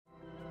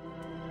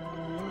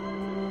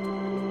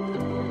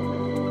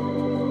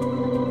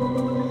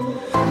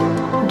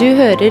Du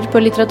hører på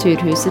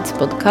Litteraturhusets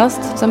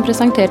podcast, som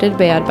presenterer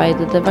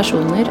bearbeidede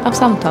versjoner av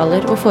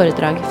samtaler og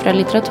foredrag fra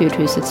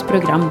Litteraturhusets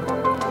program.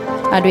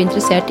 Er du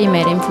interessert i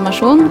mer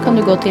informasjon, kan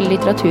du gå til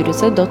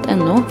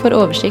litteraturhuset.no for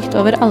oversikt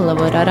over alle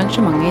våre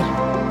arrangementer.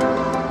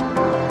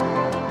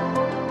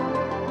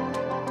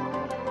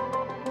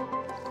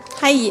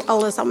 Hei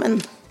alle sammen,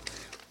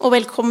 og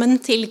velkommen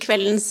til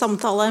kveldens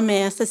samtale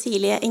med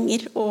Cecilie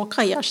Enger og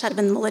Kaja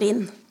Skjerven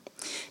Mollerin.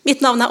 Mitt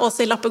navn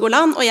Åse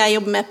Lappegolan, og jeg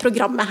jobber med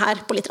programmet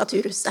her på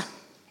Litteraturhuset.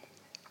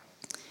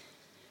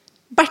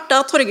 Bertha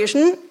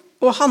Torgersen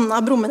og Hanna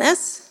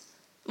Brummenes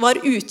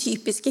var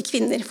utypiske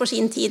kvinner for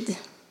sin tid.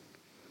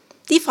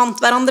 De fant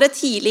hverandre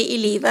tidlig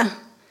i livet,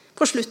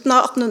 på slutten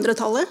av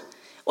 1800-tallet,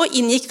 og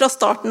inngikk fra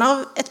starten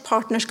av et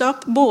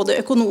partnerskap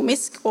både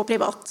økonomisk og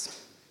privat.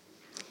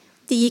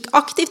 De gikk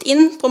aktivt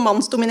inn på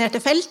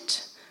mannsdominerte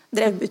felt,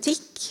 drev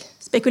butikk,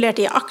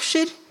 spekulerte i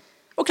aksjer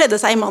og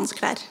kledde seg i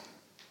mannsklær.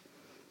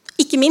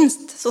 Ikke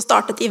minst så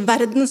startet de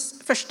verdens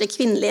første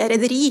kvinnelige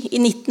rederi i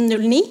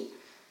 1909,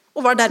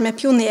 og var dermed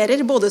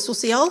pionerer både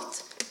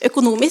sosialt,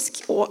 økonomisk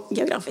og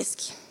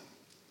geografisk.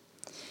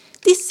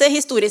 Disse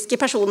historiske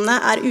personene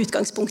er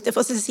utgangspunktet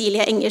for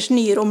Cecilie Engers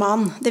nye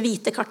roman, Det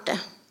hvite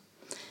kartet.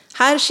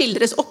 Her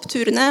skildres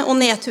oppturene og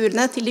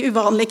nedturene til de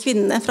uvanlige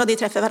kvinnene fra de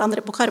treffer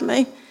hverandre på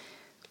Karmøy,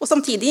 og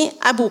samtidig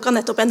er boka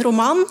nettopp en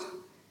roman,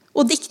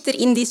 og dikter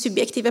inn de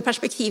subjektive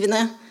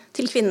perspektivene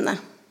til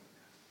kvinnene.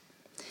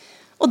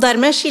 Og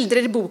dermed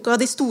skildrer boka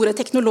de store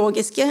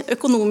teknologiske,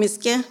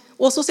 økonomiske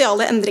og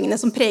sosiale endringene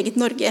som preget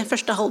Norge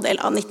første halvdel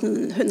av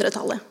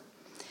 1900-tallet.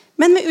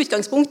 Men med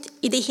utgangspunkt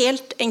i de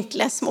helt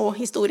enkle, små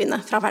historiene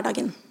fra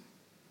hverdagen.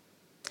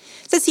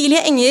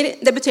 Cecilie Enger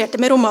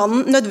debuterte med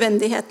romanen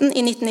Nødvendigheten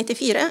i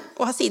 1994,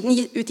 og har siden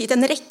utgitt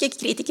en rekke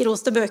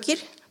kritikerroste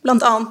bøker,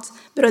 blant annet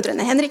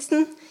Brødrene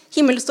Henriksen,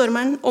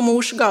 Himmelstormeren og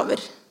Mors gaver.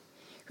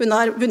 Hun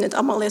har vunnet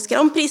Amalie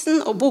Skram-prisen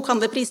og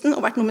Bokhandlerprisen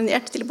og vært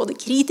nominert til både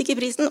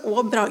Kritikerprisen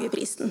og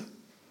Brageprisen.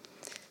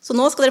 Så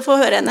nå skal dere få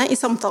høre henne i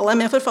samtale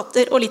med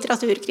forfatter og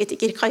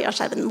litteraturkritiker Kaja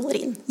Skjerven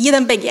Mollerin. Gi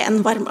dem begge en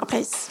varm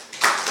applaus.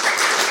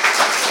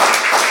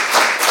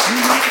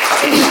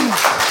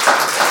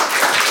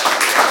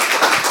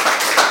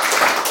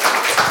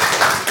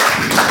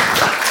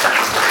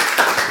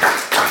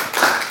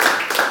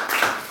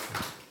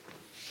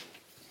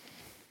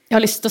 Jeg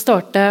har lyst til å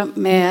starte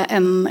med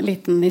en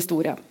liten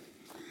historie.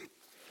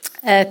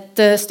 Et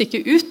stykke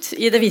ut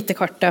i Det hvite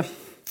kartet.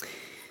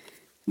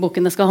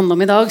 Boken det skal handle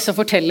om i dag, så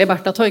forteller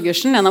Bertha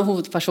Torgersen, en av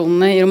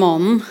hovedpersonene i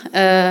romanen,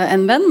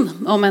 en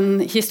venn om en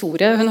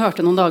historie hun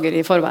hørte noen dager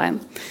i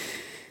forveien.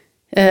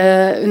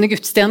 Under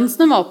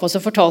gudstjenesten var på, så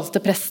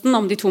fortalte presten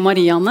om de to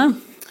Mariaene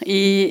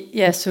i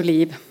Jesu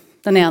liv.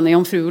 Den ene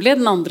jomfruelig,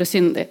 den andre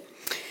syndig.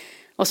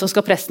 Og så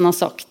skal presten ha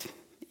sagt: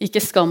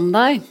 ikke skam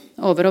deg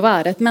over å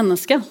være et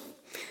menneske.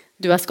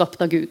 Du er skapt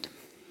av Gud.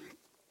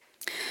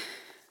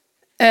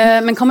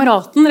 Men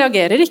kameraten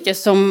reagerer ikke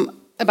som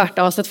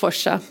Bertha har sett for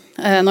seg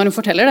når hun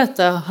forteller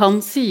dette. Han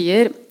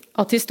sier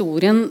at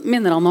historien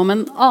minner han om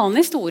en annen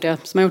historie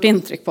som har gjort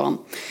inntrykk på han,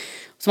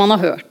 som han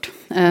har hørt.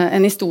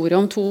 En historie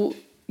om to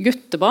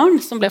guttebarn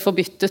som ble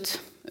forbyttet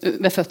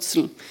ved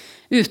fødselen,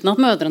 uten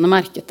at mødrene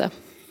merket det.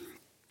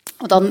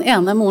 Og da den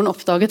ene moren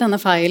oppdaget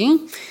denne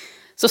feilen,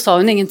 så sa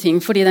hun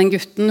ingenting, fordi den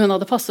gutten hun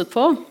hadde passet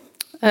på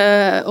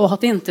og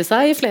hatt inntil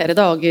seg i flere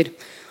dager,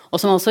 og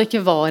som altså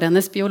ikke var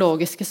hennes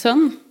biologiske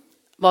sønn,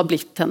 var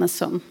blitt hennes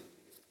sønn.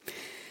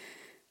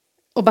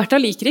 Og Bertha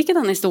liker ikke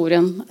denne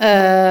historien.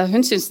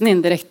 Hun synes den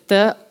indirekte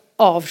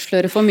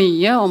avslører for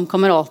mye om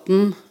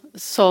kameraten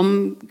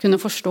som kunne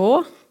forstå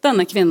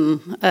denne kvinnen,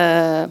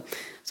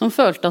 som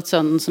følte at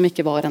sønnen som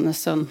ikke var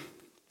hennes sønn,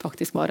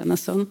 faktisk var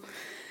hennes sønn.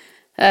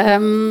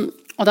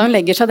 Og da hun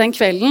legger seg den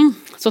kvelden,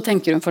 så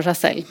tenker hun for seg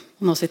selv,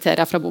 og nå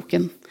siterer jeg fra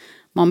boken: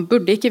 man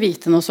burde ikke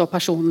vite noe så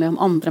personlig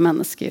om andre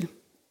mennesker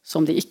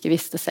som de ikke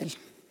visste selv.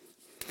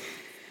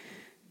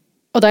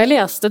 Og da jeg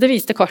leste Det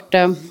hvite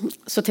kartet,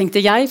 så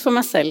tenkte jeg for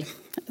meg selv,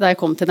 da jeg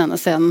kom til denne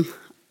scenen,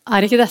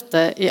 er ikke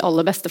dette i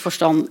aller beste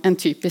forstand en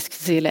typisk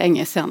Cecilie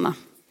Enger-scene?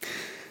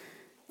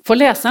 For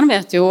leseren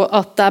vet jo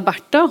at det er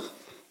Bertha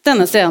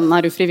denne scenen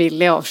er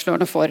ufrivillig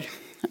avslørende for.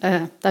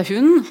 Det er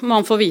hun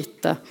man får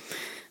vite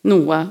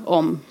noe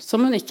om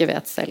som hun ikke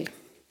vet selv.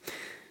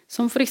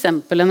 Som for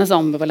eksempel hennes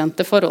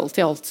ambivalente forhold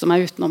til alt som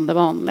er utenom det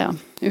vanlige,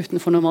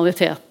 utenfor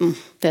normaliteten,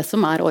 det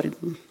som er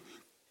orden.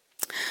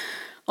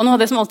 Og noe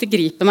av det som alltid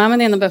griper meg med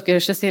dine bøker,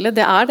 Cecilie,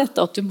 det er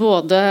dette at du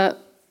både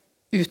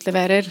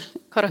utleverer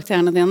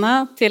karakterene dine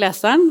til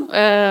leseren,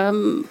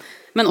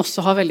 men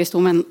også har veldig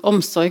stor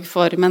omsorg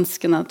for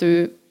menneskene du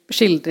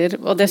skildrer,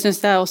 og det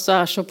synes jeg også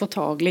er så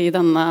påtagelig i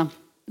denne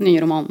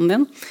nye romanen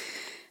din.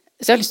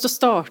 Så jeg har lyst til å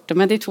starte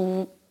med de to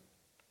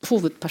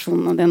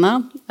hovedpersonene dine,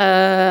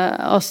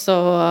 altså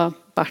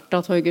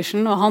Bertha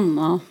Torgersen og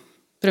Hanna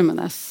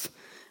Brummenes.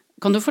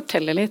 Kan du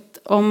fortelle litt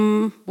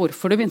om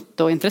hvorfor du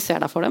begynte å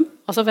interessere deg for dem?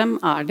 Altså, hvem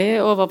er de,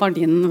 og hva var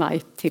din vei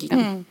til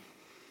dem?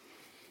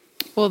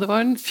 Og det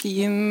var en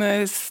fin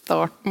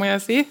start, må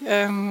jeg si.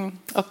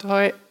 At du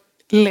har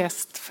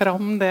lest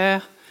fram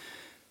det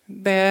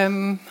det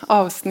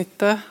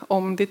avsnittet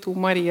om de to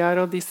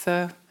Mariaer og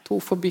disse to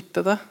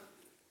forbyttede.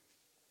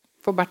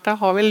 For Bertha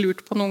har vel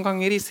lurt på noen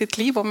ganger i sitt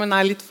liv om hun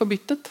litt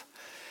forbyttet.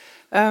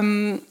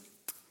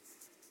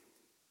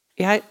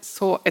 Jeg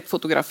så et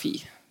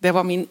fotografi. Det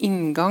var min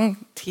inngang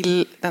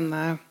til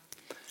denne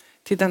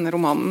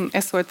romanen.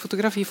 Jeg så et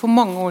fotografi for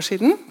mange år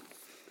siden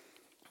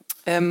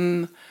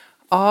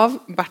av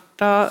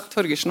Bertha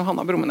Torgersen og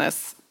Hanna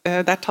Brummenes.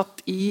 Det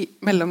tatt i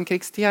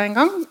mellomkrigstida en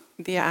gang.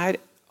 De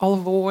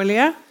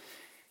alvorlige.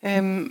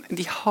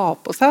 De har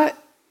på seg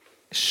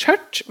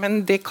skjørt,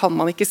 men det kan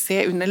man ikke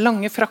se under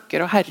lange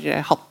frakker og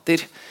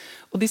herrehatter.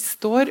 Og de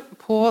står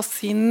på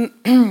sin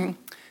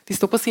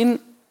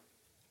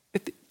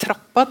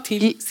trappa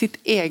til sitt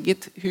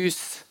eget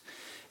hus.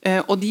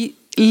 Og de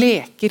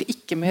leker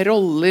ikke med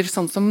roller,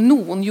 sånn som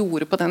noen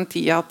gjorde på den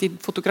tida, at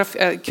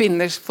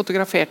kvinner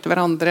fotograferte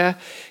hverandre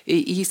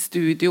i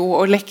studio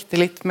og lekte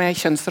litt med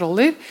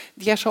kjønnsroller.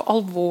 De så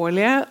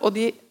alvorlige, og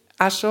de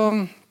så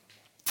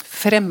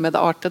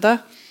fremmedartede,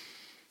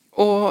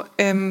 og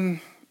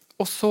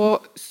så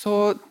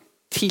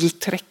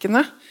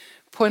tiltrekkende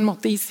på en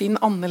måte i sin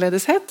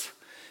annerledeshet,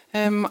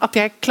 at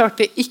jeg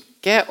klarte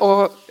ikke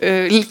å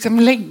liksom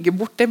legge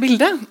bort det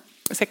bildet.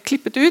 Så jeg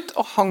klippet ut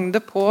og hang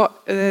det på.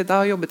 Da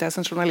jobbet jeg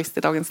som journalist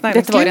i Dagens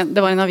Næringsliv.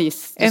 Det var en avis?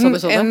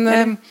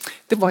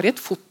 Det var i et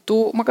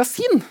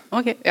fotomagasin.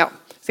 Okay. Ja.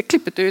 Så jeg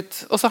klippet ut,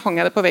 og så hang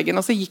jeg det på veggen,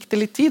 og så gikk det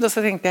litt tid, og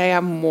så tenkte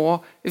jeg må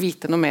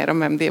vite noe mer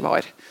om hvem de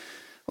var.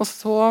 Og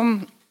så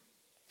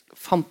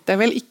fant jeg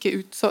vel ikke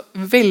ut så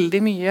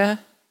veldig mye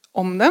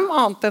om dem,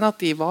 annet enn at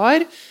de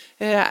var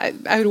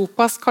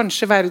Europas,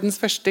 kanskje verdens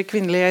første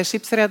kvinnelige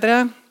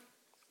skipsredere,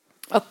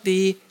 at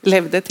de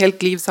levde et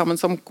helt liv sammen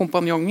som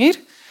kompanjonger,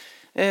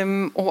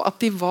 og at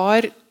de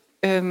var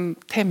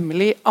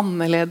temmelig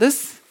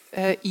annerledes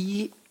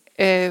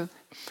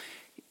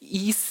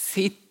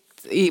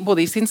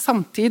både i sin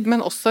samtid,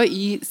 men også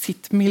i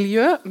sitt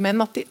miljø,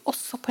 men at de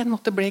også på en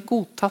måte ble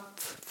godtatt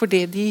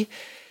fordi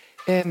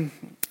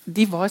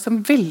de var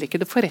som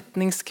vellykkede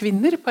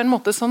forretningskvinner på en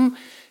måte som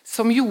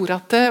gjorde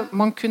at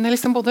man kunne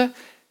liksom både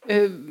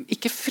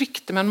ikke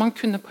frykte, men man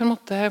kunne på en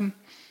måte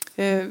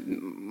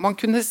man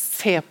kunne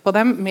se på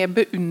dem med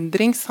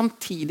beundring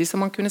samtidig som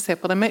man kunne se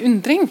på dem med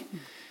undring.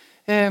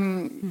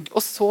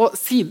 Og så,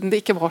 siden det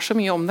ikke var så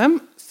mye om dem,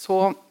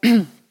 så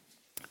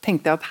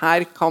tenkte jeg at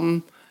her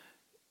kan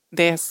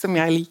det som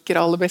jeg liker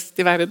aller best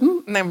i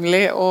verden,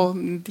 nemlig å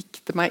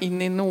dikte meg inn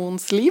i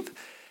noens liv,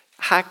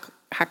 her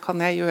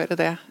kan jeg gjøre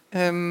det.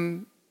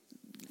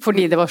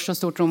 Fordi det var så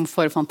stort rom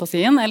for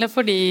fantasien, eller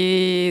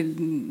fordi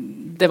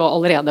det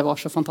allerede var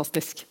så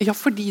fantastisk? Ja,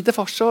 fordi det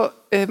var så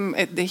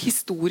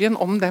historien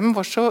om dem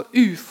var så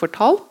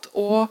ufortalt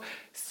og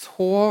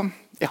så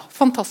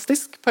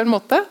fantastisk på en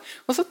måte.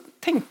 Og så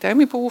tenkte jeg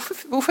mye på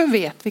hvorfor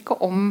vet vi ikke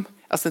om,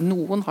 altså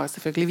noen har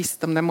selvfølgelig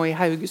visst om dem, og i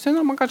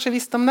Haugesund har man kanskje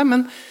visst om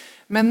dem,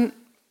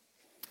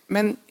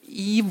 men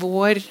i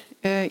vår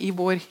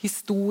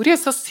historie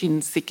så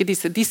syns ikke de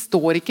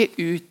står ikke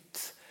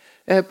ut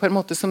på en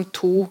måte som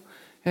to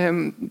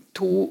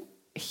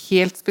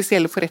helt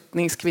spesielle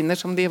forretningskvinner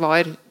som de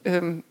var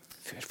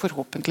før,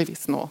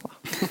 forhåpentligvis nå.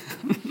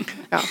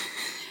 Ja.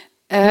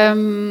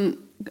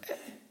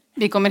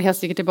 Vi kommer helt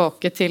sikkert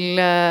tilbake til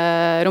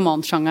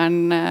romansjangeren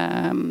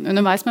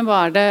underveis, men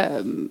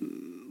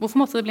hvorfor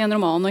måtte det bli en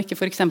roman og ikke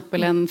for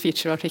eksempel en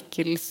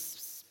featureartikkel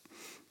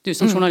du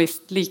som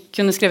journalist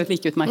kunne skrevet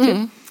like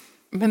utmerket?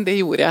 Men det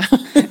gjorde jeg.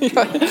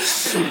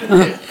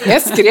 Jeg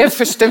skrev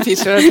først en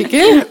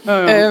featureartikkel.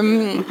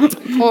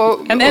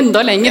 En enda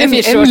lengre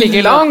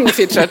featureartikkel. En lang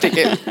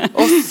featureartikkel.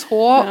 Og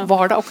så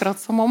var det akkurat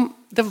som om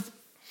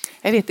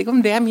jeg vet ikke om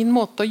det min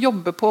måte å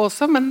jobbe på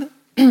også, men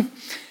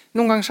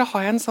noen ganger så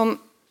har jeg en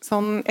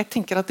sånn jeg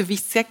tenker at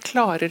hvis jeg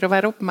klarer å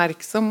være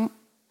oppmerksom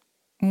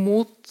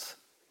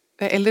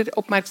eller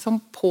oppmerksom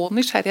på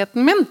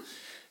nysgjerrigheten min,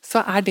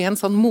 så det en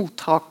sånn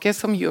mottake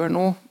som gjør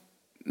noe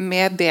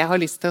med det jeg har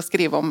lyst til å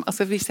skrive om.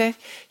 Altså hvis jeg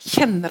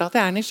kjenner at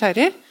jeg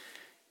nysgjerrig,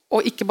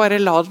 og ikke bare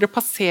lar det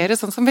passere,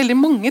 sånn som veldig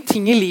mange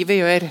ting i livet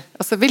gjør.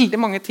 Altså veldig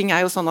mange ting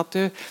jo sånn at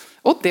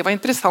det var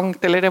interessant,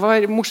 eller det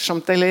var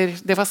morsomt, eller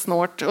det var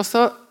snålt, og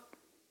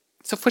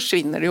så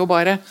forsvinner det jo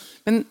bare.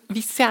 Men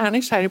hvis jeg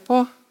nysgjerrig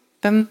på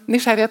den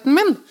nysgjerrigheten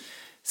min,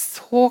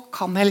 så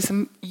kan jeg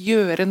liksom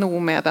gjøre noe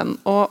med den.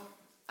 Og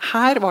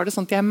her var det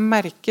sånn at jeg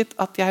merket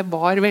at jeg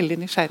var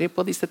veldig nysgjerrig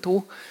på disse to.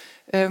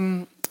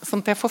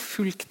 Sånn at jeg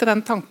forfulgte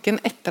den tanken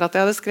etter at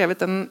jeg hadde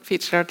skrevet den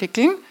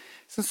featureartikkelen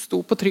som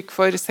sto på trykk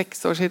for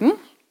 6 år siden,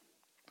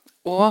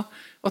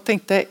 og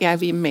tenkte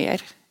jeg vil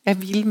mer. Jeg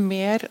vil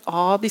mer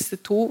av disse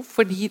to,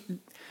 fordi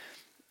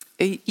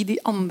i de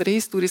andre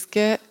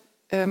historiske,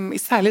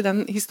 særlig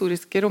den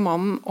historiske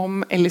romanen om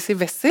Elsie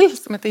Wessel,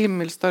 som heter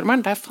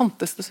Himmelstormeren, der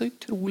fantes det så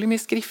utrolig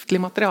mye skriftlig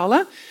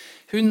materiale.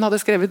 Hun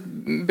hadde skrevet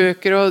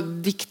bøker og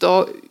dikt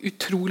og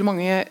utrolig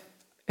mange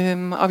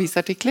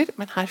avisartikler,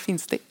 men her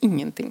finnes det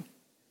ingenting.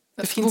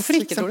 Hvorfor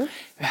ikke, tror du?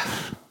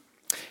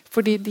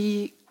 Fordi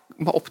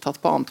var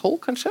opptatt på annet hold,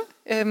 kanskje.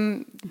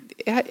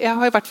 Jeg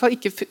har i hvert fall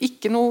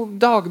ikke noe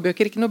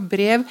dagbøker, ikke noe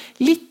brev,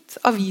 litt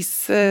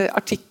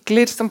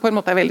avisartikler som på en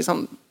måte veldig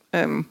sånn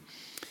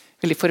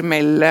veldig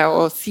formelle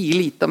og sier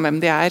lite om hvem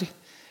de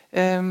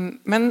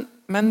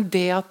men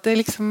det at det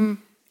liksom,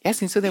 jeg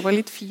synes jo det var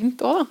litt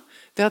fint også,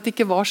 det at det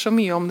ikke var så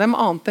mye om dem,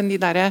 annet enn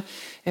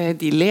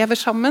de lever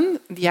sammen,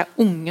 de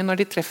unge når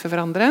de treffer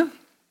hverandre,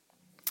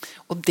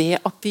 og det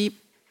at de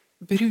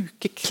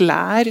bruker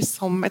klær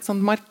som et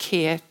sånt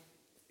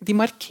de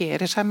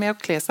markerer seg med å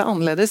kle seg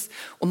annerledes,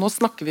 og nå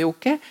snakker vi jo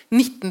ikke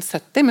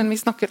 1970, men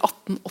vi snakker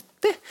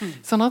 1880,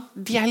 sånn at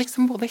de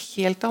liksom både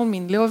helt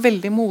alminnelige og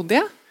veldig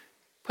modige,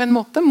 på en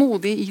måte,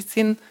 modige i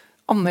sin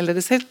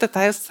annerledeshet.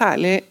 Dette jo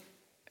særlig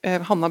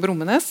Hanna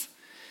Brummenes,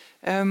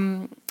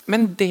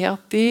 men det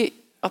at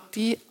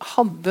de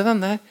hadde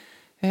denne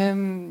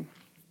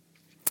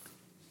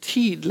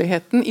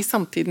tydeligheten i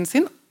samtiden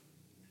sin,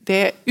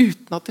 det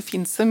uten at det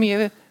finnes så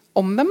mye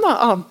om dem,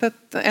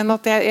 annet enn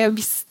at jeg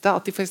visste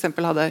at de for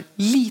eksempel hadde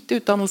lite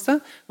utdannelse,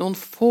 noen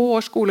få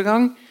års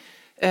skolegang,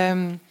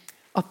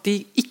 at de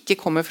ikke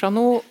kommer fra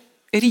noe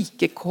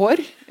rike kår.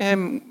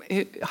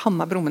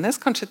 Hanna Brummenes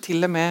kanskje til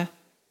og med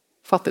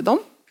fattigdom.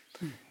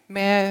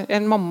 Med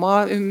en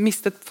mamma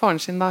mistet faren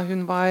sin da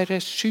hun var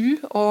 7,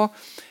 og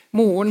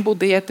moren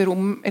bodde i et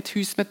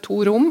hus med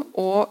 2 rom,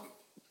 og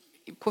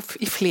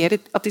i flere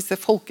av disse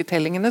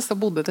folketellingene så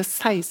bodde det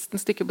 16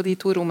 stykker på de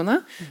 2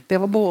 rommene. Det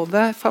var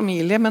både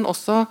familie, men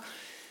også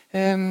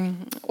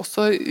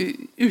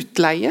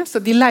utleie, så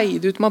de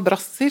leide ut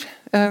madrasser.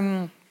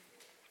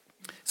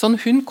 Sånn,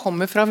 hun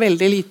kommer fra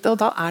veldig lite, og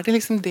da det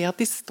liksom det at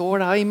de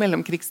står da i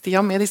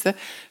mellomkrigstida med disse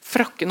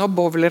frakkene og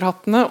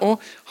bowlerhattene, og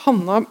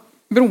Hanna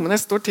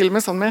Brummenes står til og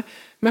med sånn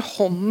med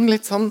hånden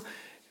litt sånn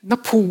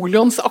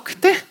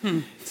Napoleonsaktig.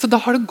 Så da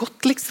har det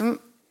gått liksom,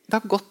 det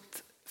har gått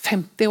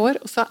 50 år,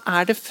 og så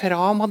det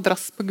fra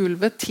madrass på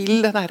gulvet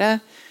til det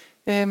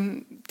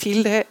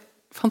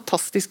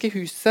fantastiske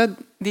huset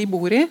de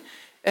bor i,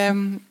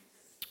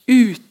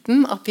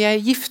 uten at de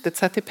har giftet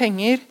seg til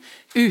penger,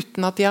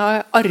 uten at de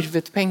har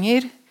arvet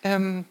penger.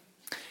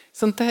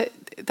 Sånn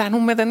det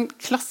noe med den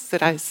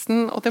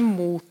klassereisen og det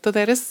motet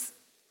deres,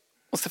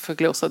 og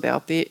selvfølgelig også det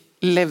at de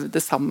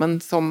levde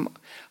sammen som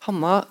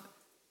Hanna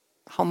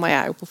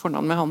jeg jo på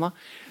fornavn med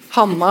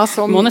Hanna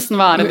som, må nesten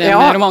være det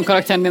med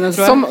romankarakteren dine,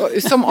 tror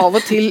jeg. Som av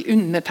og til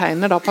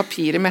undertegner da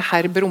papiret med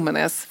herr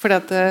Brummenes, fordi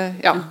at,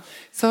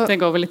 så, det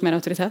går vel litt mer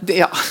autoritet?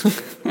 Ja.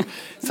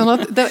 Sånn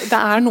at det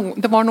var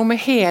noe med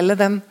hele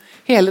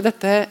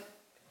dette,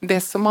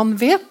 det som man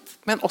vet,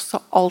 men også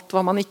alt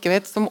hva man ikke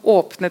vet, som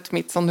åpnet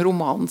mitt sånn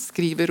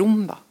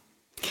romanskriverom da.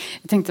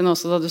 Jeg tenkte nå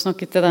også da du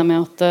snakket det der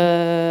med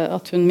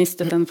at hun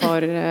mistet en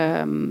far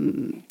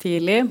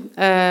tidlig.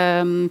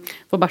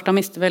 For Bertha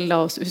mistet vel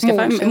da, husker jeg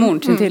feil,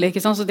 moren sin tidlig, ikke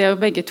sant? Så de jo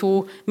begge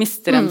to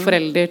mister en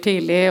forelder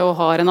tidlig og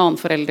har en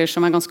annen forelder som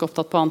ganske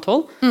opptatt på annet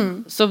hold.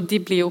 Så de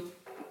blir jo,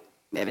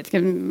 jeg vet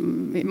ikke,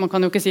 man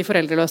kan jo ikke si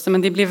foreldreløse,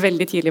 men de blir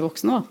veldig tidlig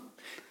voksne da.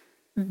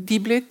 De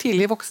ble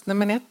tidlig voksne,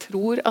 men jeg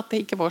tror at det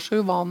ikke var så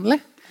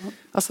uvanlig.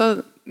 Altså,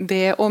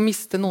 det å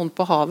miste noen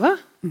på havet,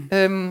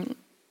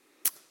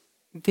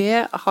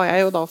 det har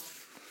jeg jo da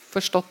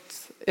forstått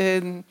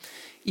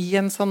i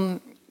en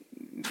sånn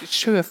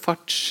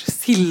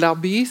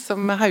sjøfarts-Sildaby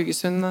som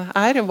Haugesund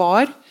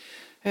var,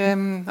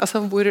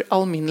 altså hvor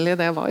alminnelig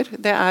det var.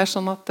 Det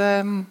sånn at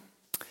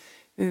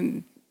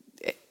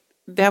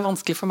det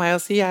vanskelig for meg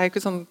å si, jeg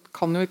ikke sånn,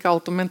 kan jo ikke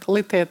alt om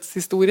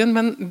mentalitetshistorien,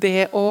 men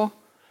det å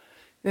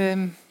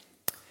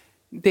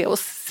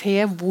se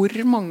hvor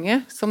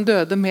mange som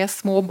døde med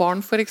små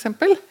barn for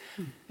eksempel,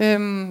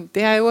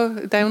 det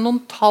jo noen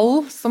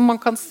tall som man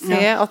kan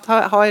se at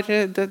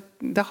det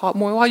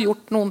må jo ha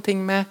gjort noen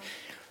ting med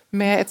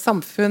et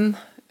samfunn,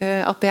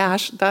 at det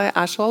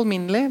så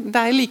alminnelig.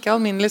 Det like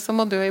alminnelig som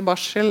å dø i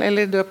barsel,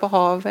 eller dø på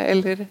havet,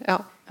 eller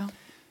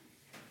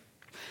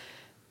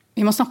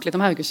Vi må snakke litt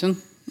om Haugesund.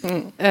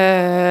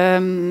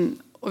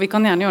 Og vi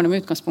kan gjerne gjøre det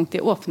med utgangspunkt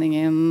i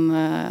åpningen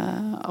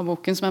av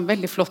boken, som en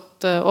veldig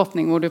flott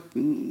åpning, hvor da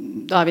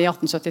vi i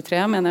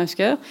 1873, mener jeg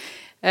husker,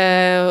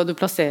 og du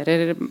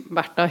plasserer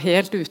Bertha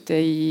helt ute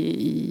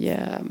i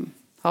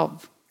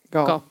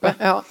havgapet.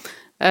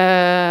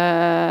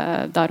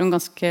 Der hun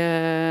ganske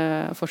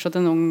fortsatt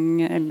en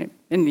ung, eller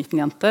en liten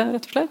jente,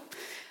 rett og slett.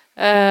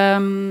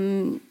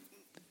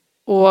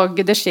 Og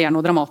det skjer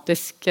noe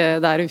dramatisk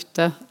der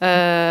ute.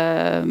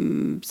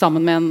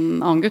 Sammen med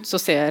en annen gutt så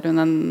ser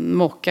hun en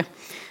måke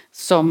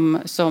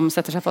som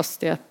setter seg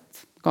fast i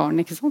et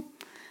garn, ikke sant?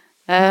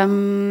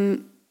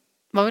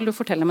 Hva vil du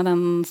fortelle med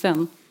den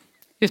scenen?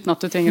 Uten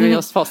at du trenger å gi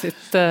oss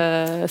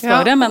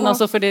fasitsvaret, men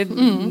altså fordi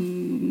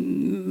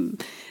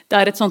det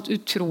et sånt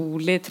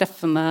utrolig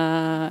treffende,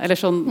 eller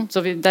sånn,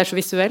 så det så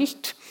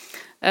visuelt,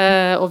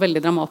 og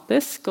veldig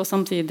dramatisk, og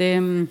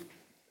samtidig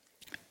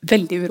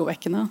veldig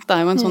urovekkende. Det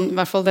jo en sånn, i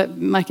hvert fall det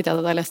merket jeg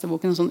da jeg leste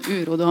boken, en sånn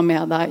uro du har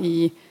med deg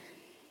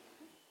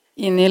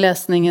inn i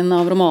lesningen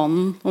av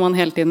romanen, og man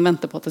hele tiden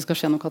venter på at det skal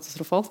skje noe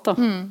katastrofalt da.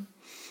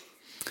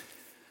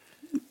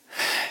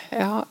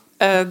 Ja,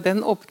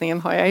 den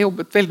åpningen har jeg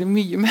jobbet veldig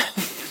mye med.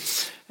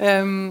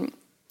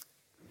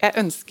 Jeg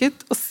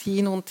ønsket å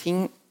si noen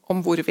ting om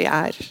hvor vi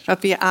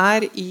at vi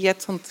i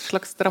et sånt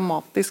slags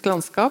dramatisk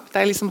landskap.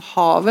 Det liksom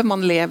havet,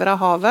 man lever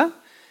av havet,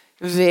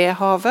 ved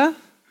havet,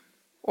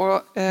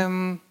 og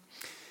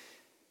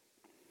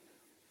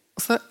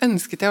så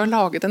ønsket jeg å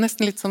lage det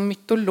nesten litt sånn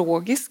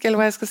mytologisk, eller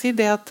hva jeg skal si,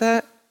 det at,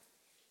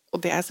 og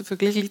det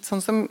selvfølgelig litt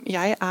sånn som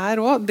jeg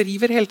også,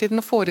 driver hele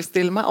tiden og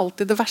forestiller meg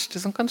alltid det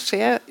verste som kan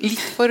skje,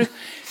 litt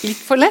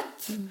for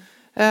lett.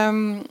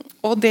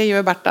 Og det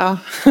gjør Bertha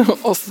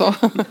også.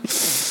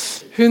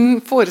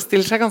 Hun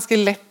forestiller seg ganske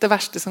lett det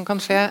verste som kan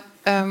skje,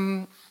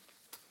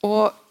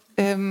 og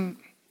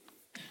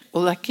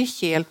det ikke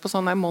helt på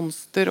sånne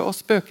monster og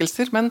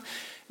spøkelser,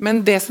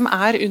 men det som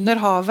under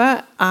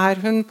havet,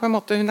 hun på en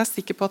måte, hun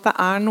sikker på at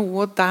det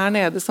noe der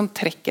nede som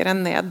trekker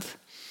en ned.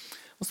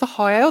 Og så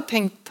har jeg jo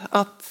tenkt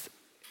at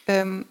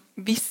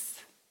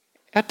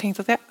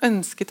jeg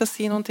ønsket å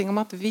si noen ting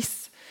om at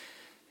hvis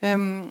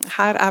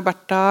her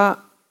Bertha,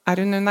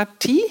 hun under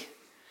 10,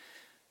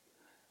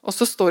 og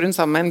så står hun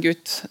sammen med en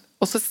gutt,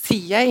 og så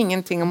sier jeg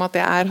ingenting om at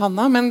det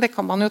Hanna, men det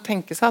kan man jo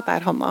tenke seg at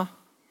det Hanna.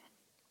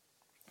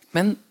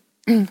 Men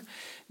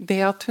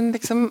det at hun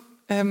liksom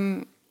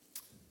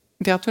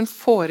det at hun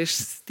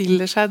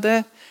forestiller seg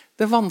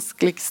det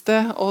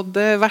vanskeligste og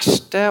det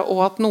verste,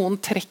 og at noen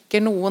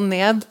trekker noen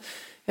ned,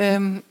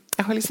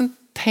 jeg har liksom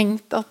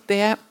tenkt at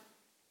det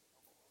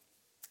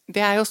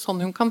jo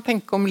sånn hun kan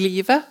tenke om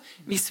livet,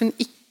 hvis hun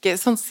ikke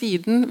sånn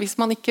siden, hvis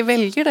man ikke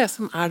velger det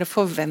som det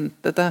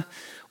forventede.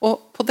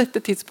 Og på dette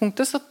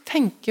tidspunktet så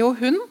tenker jo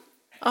hun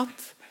at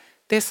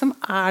det som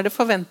det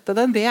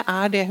forventede, det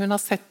det hun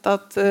har sett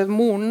at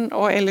moren,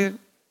 eller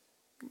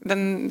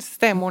den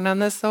stemoren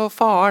hennes og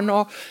faren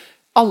og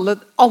alle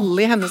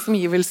i hennes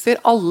omgivelser,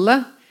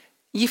 alle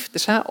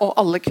gifter seg og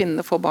alle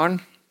kvinnene får barn.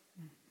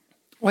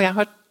 Og jeg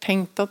har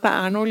tenkt at det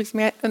noe, liksom,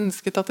 jeg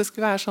ønsket at det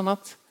skulle være sånn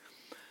at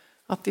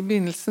i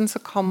begynnelsen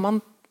så kan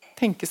man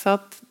tenke seg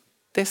at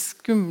det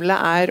skumle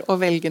å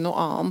velge noe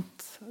annet.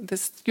 Det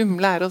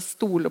skumle å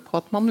stole på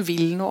at man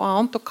vil noe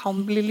annet og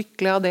kan bli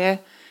lykkelig av det,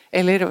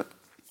 eller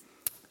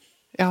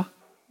ja,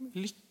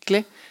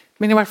 lykkelig,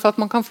 men i hvert fall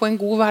at man kan få en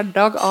god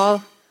hverdag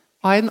av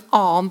en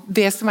annen,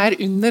 det som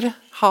under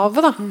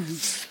havet da.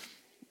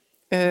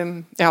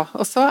 Ja,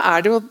 og så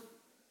det jo,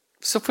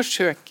 så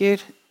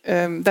forsøker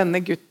denne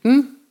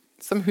gutten,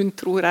 som hun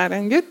tror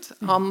en gutt,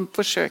 han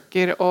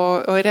forsøker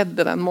å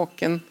redde den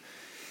måken.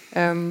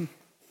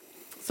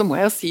 Så må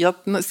jeg jo si at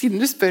siden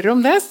du spør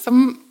om det,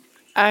 som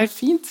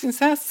fint, synes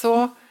jeg,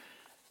 så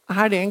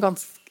det en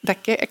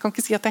ganske, jeg kan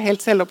ikke si at det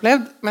helt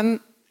selvopplevd, men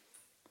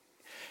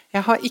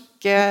jeg har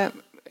ikke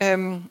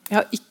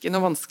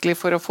noe vanskelig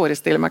for å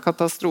forestille meg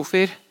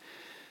katastrofer.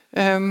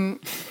 Nå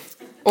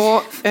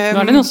det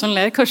noen som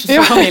ler, kanskje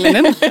fra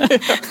familien din.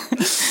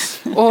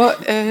 Og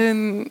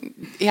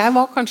jeg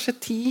var kanskje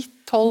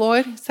 10-12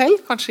 år selv,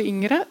 kanskje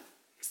yngre,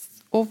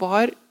 og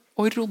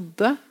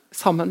rodde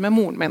sammen med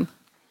moren min.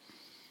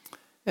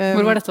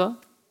 Hvor var dette da?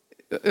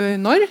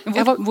 Når?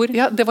 Hvor?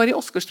 Ja, det var i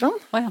Åsgårdstrand,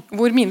 ja.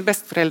 Hvor mine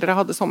besteforeldre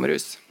hadde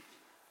sommerhus.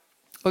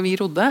 Og vi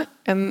rodde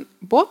en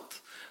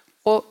båt,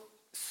 og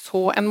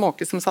så en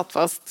måke som satt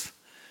fast.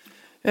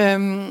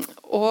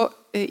 Og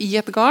i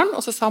et garn,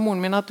 og så sa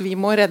moren min at vi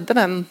må redde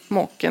den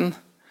måken.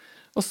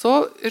 Og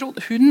så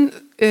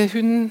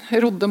hun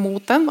rodde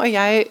mot den, og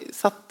jeg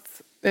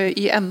satt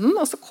i enden,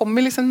 og så kom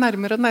vi liksom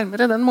nærmere og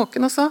nærmere den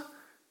måken,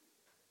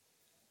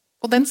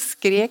 og den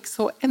skrek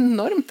så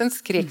enormt, den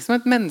skrek som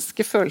et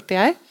menneske, følte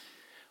jeg.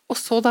 Og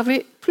så da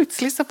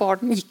plutselig så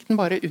gikk den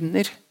bare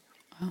under.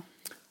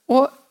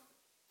 Og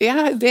jeg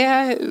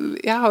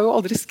har jo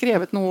aldri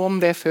skrevet noe om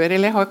det før,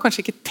 eller jeg har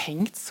kanskje ikke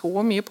tenkt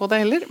så mye på det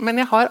heller, men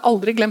jeg har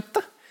aldri glemt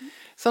det.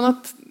 Så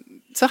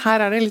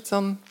her det litt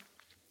sånn,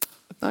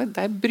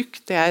 der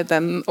brukte jeg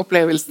den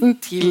opplevelsen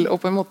til å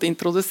på en måte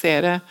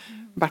introdusere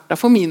Bertha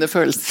for mine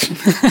følelser.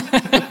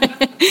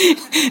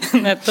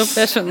 Nettopp,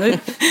 jeg skjønner.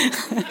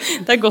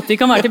 Det godt de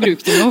kan være til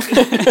bruk til noe.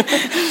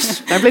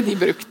 Der ble de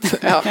brukt,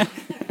 ja.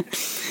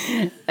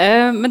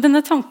 Men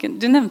denne tanken,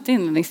 du nevnte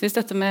innledningsvis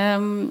dette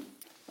med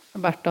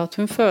Bertha, at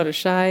hun føler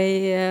seg,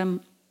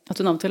 at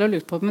hun av og til har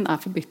lurt på om hun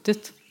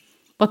forbyttet.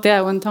 Og at det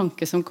jo en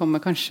tanke som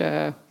kommer kanskje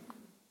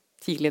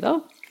tidlig da.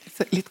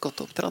 Litt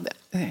godt oppdratt, det.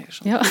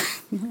 Sånn. Ja,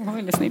 det var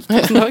veldig snilt.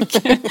 Tusen takk.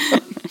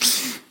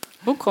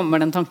 Hvor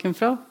kommer den tanken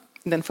fra?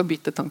 Den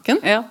forbytte tanken?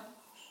 Ja.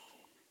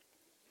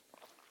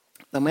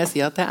 Da må jeg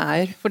si at det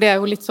For det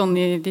jo litt sånn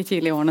i de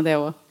tidlige årene det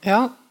også.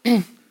 Ja.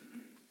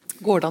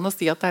 Går det an å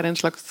si at det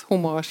en slags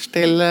hommage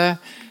til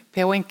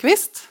P.O.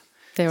 Enquist?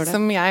 Det gjør det.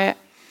 Som jeg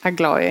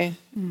glad i,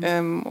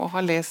 og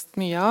har lest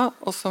mye av,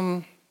 og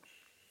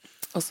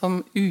som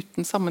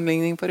uten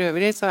sammenligning for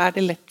øvrig, så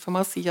det lett for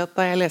meg å si at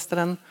da jeg leste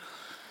den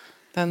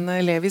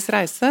Levis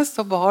reise,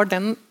 så var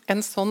den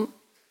en sånn,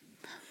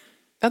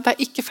 ja, det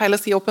ikke feil å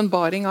si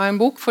åpenbaring av en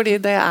bok, fordi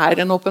det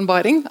en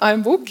åpenbaring av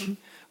en bok.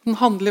 Den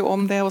handler jo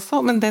om det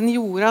også, men den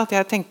gjorde at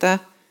jeg tenkte,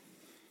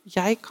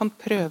 jeg kan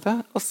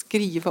prøve å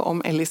skrive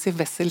om Elsie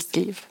Wessels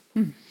liv.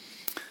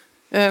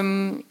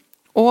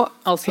 Og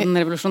Altså den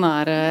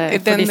revolusjonære,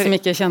 for de som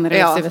ikke kjenner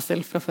Elsie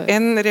Wessel fra før.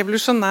 En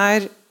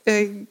revolusjonær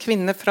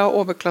kvinne fra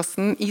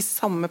overklassen i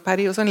samme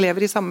periode, som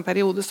lever i samme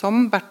periode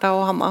som Bertha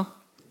og Hanna.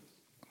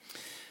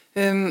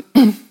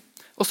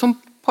 Og som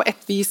på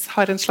et vis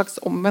har en slags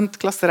omvendt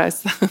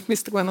klassereise,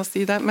 hvis det går an å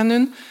si det. Men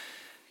hun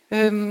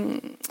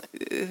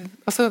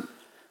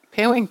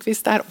P.O.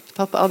 Enquist er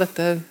opptatt av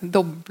dette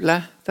doble,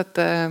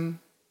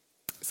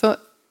 så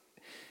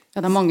ja,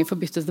 det er mange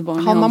forbyttede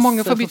barn. Han har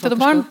mange forbyttede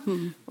barn.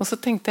 Og så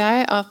tenkte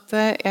jeg at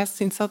jeg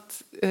synes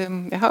at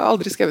jeg har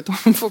aldri skrevet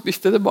om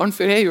forbyttede barn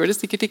før, jeg gjør det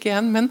sikkert ikke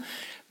igjen,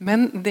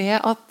 men det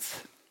at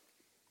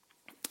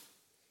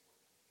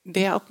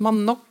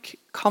man nok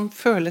kan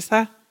føle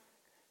seg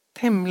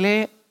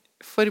temmelig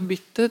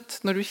forbyttet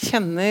når du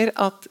kjenner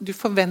at du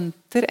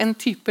forventer en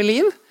type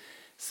liv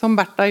som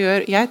Bertha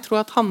gjør. Jeg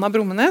tror at Hanna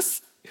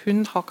Brummenes,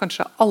 hun har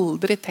kanskje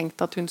aldri tenkt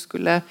at hun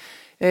skulle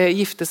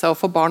gifte seg og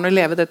få barn og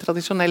leve det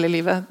tradisjonelle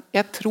livet.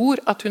 Jeg tror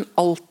at hun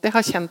alltid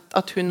har kjent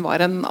at hun var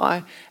en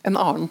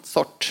annen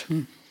sort.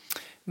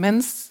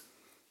 Mens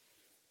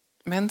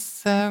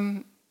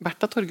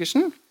Bertha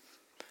Torgersen,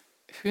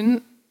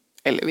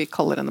 eller vi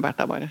kaller henne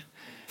Bertha bare,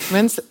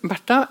 mens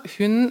Bertha,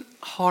 hun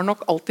har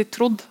nok alltid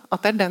trodd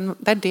at det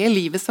er det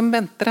livet som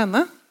venter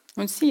henne.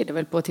 Hun sier det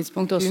vel på et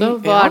tidspunkt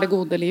også. Hva er det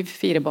gode liv?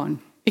 4 barn.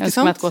 Ikke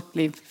sant? Et godt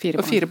liv, 4 barn.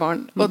 Og 4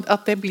 barn. Og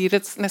at det blir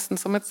nesten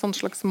som et sånn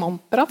slags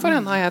mantra for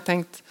henne, har jeg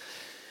tenkt.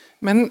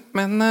 Men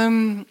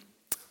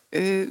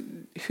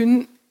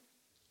hun,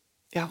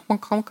 ja, man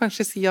kan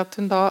kanskje si at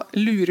hun da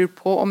lurer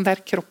på om det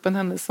er kroppen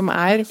hennes som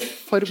er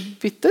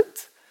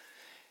forbyttet,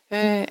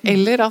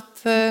 eller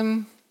at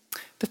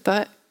dette,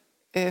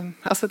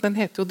 den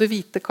heter jo Det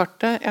hvite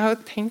kartet. Jeg har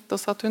jo tenkt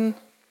også at hun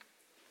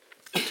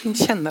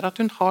kjenner at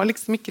hun har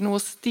liksom ikke noe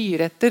å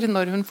styre etter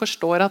når hun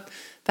forstår at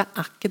det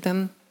er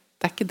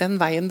ikke den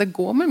veien det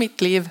går med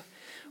mitt liv.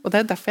 Og det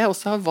er derfor jeg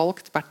også har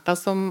valgt Bertha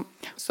som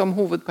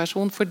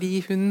hovedperson,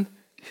 fordi hun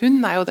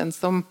er jo den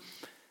som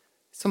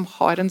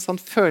har en sånn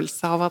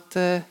følelse av at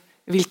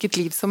hvilket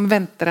liv som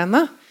venter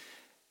henne,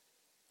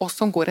 og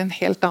som går en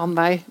helt annen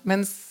vei.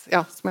 Mens,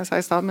 ja, som jeg sa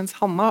i stad, mens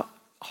Hanna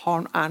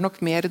er nok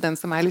mer den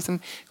som er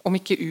liksom, om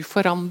ikke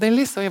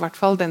uforanderlig, så i hvert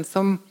fall den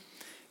som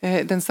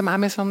er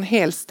mer sånn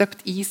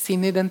helstøpt i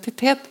sin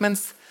identitet,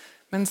 mens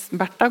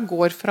Bertha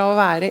går fra å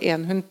være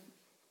en hun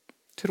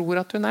tror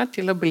at hun er,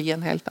 til å bli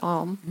en helt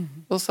annen.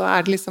 Og så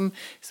er det liksom,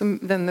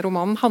 denne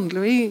romanen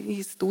handler jo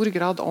i stor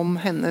grad om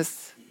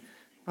hennes,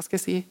 hva skal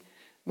jeg si,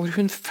 hvor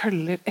hun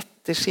følger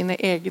etter sine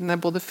egne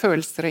både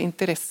følelser og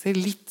interesser,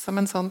 litt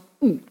som en sånn,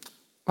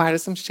 hva er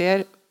det som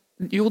skjer?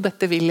 Jo,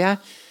 dette vil jeg,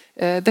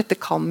 dette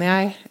kan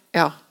jeg,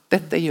 ja,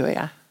 dette gjør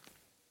jeg.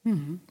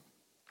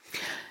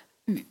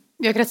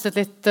 Vi har kretset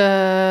litt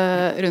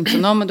rundt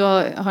det nå, men du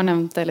har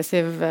nevnt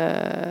Elsie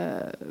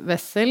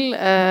Wessel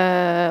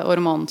og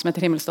romanen som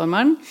heter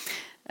Himmelstormeren.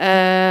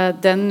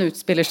 Den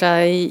utspiller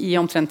seg i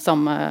omtrent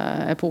samme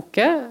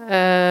epoke.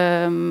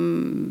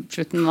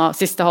 Slutten av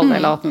siste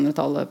halvdel av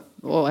 1800-tallet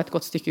og et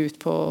godt stykke ut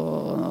på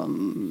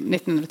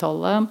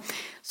 1900-tallet.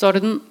 Så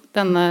har du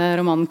denne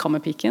romanen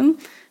Kammerpiken,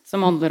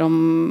 som handler om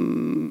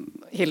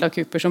Hilda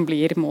Cooper som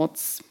blir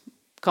Mauds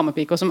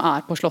kammerpike, og som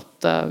er på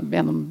slottet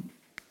gjennom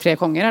 3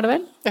 konger, er det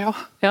vel? Ja.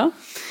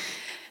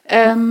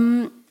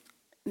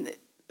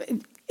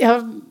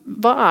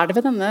 Hva er det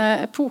ved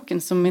denne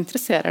epoken som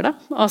interesserer deg?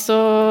 Altså,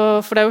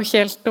 for det er jo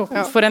helt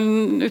for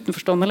en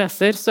utenforstående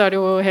leser så er det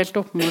jo helt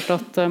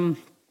åpenbart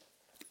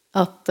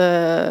at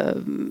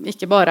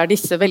ikke bare er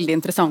disse veldig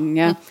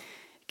interessante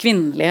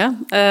kvinnelige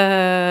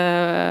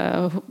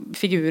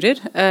figurer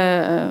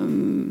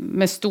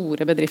med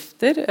store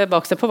bedrifter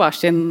bak seg på hver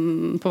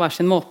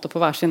sin måte, på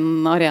hver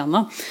sin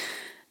arena.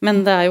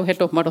 Men det er jo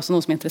helt åpenbart også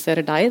noe som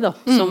interesserer deg da,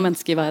 som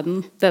menneske i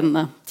verden,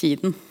 denne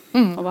tiden.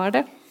 Og hva er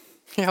det?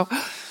 Ja,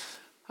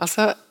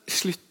 altså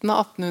slutten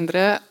av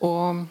 1800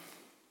 og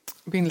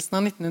begynnelsen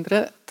av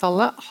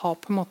 1900-tallet har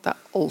på en måte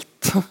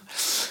alt.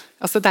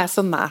 Altså det er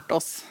så nært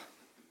oss.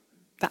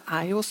 Det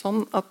er jo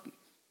sånn at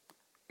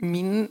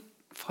min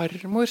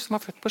farmor som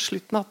var født på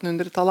slutten av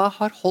 1800-tallet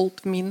har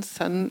holdt min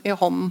sønn i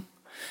hånden.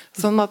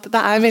 Sånn at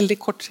det er veldig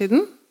kort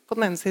siden på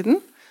den ene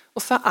siden,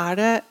 og så er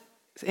det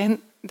en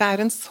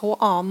så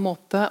annen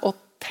måte å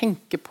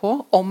tenke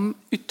på om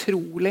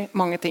utrolig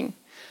mange ting.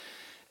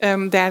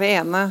 Det er det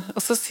ene.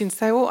 Og så synes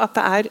jeg jo at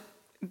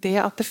det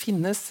at det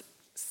finnes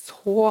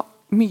så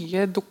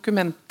mye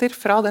dokumenter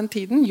fra den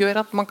tiden, gjør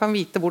at man kan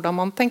vite hvordan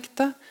man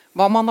tenkte,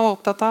 hva man var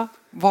opptatt av,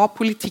 hva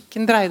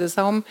politikken dreide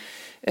seg om,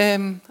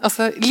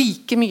 altså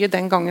like mye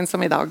den gangen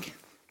som i dag.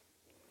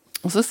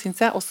 Og så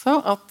synes jeg også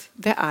at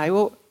det er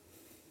jo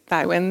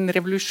en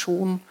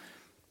revolusjon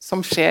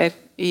som skjer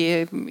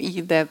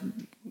i det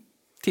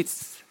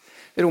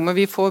tidsrommet.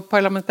 Vi får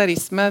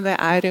parlamentarisme, det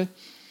er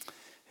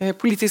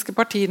politiske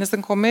partiene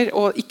som kommer,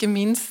 og ikke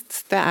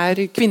minst det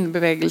er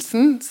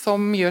kvinnebevegelsen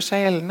som gjør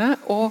seg gjeldende,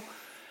 og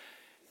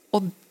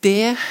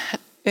det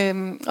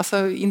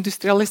altså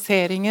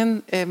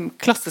industrialiseringen,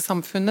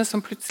 klassesamfunnet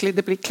som plutselig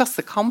det blir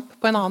klassekamp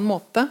på en annen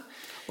måte.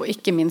 Og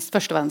ikke minst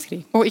første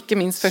verdenskrig. Og ikke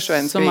minst første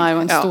verdenskrig. Som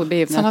jo en stor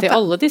begivenhet Sånn i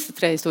alle disse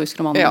 3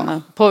 historiske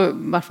romanene. På i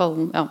hvert fall,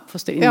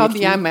 ja,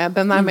 de med,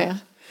 den med.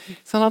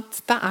 Sånn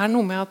at det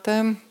noe med at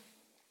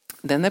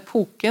den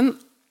epoken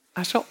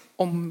så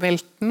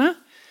omveltende.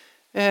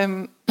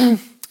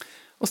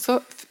 Og så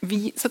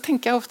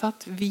tenker jeg ofte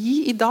at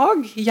vi i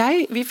dag,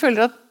 vi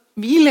føler at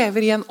vi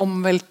lever i en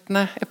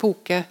omveltende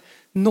epoke.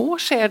 Nå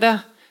skjer det.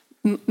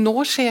 Nå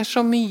skjer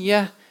så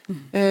mye.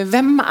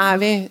 Hvem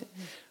vi?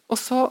 Og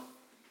så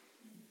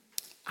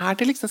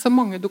det liksom så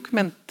mange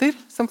dokumenter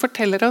som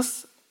forteller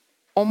oss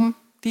om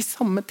de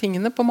samme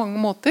tingene på mange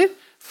måter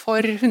for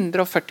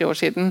 140 år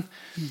siden.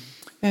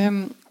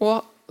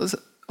 Og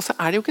så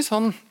det jo ikke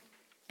sånn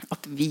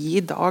at vi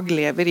i dag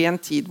lever i en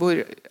tid hvor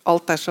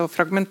alt så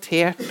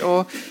fragmentert,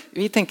 og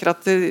vi tenker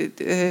at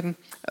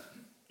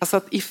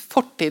altså at i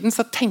fortiden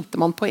så tenkte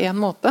man på en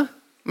måte,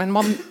 men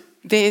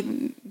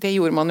det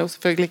gjorde man jo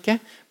selvfølgelig ikke.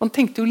 Man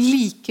tenkte jo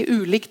like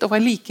ulikt og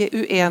var like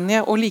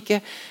uenige og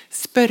like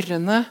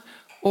spørrende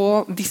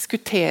og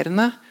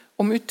diskuterende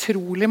om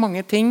utrolig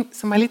mange ting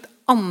som litt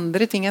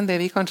andre ting enn det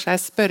vi kanskje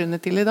spørrende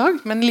til i dag,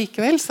 men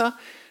likevel så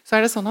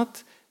det sånn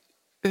at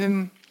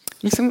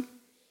liksom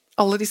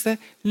alle disse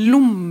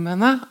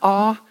lommene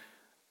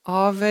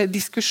av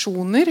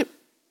diskusjoner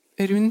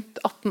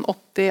rundt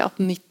 1880,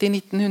 1890,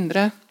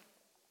 1900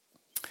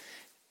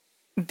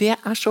 det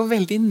så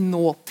veldig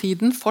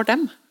nåtiden for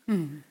dem.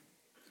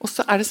 Og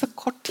så det så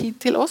kort tid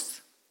til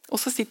oss, og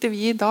så sitter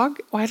vi i dag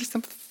og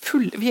liksom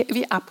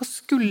vi på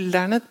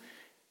skuldrene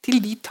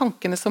til de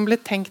tankene som ble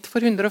tenkt for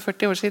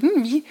 140 år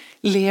siden. Vi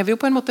lever jo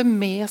på en måte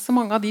med så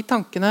mange av de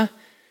tankene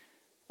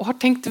og har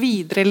tenkt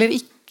videre eller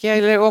ikke,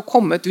 eller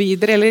kommet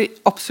videre eller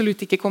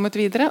absolutt ikke kommet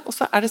videre, og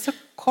så det så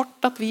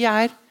kort at vi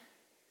her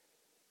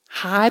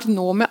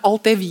nå med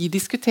alt det vi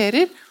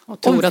diskuterer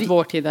og tror at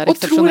vår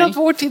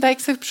tid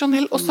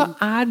eksepsjonell, og så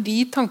de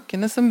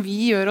tankene som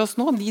vi gjør oss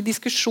nå, de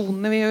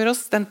diskusjonene vi gjør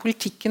oss, den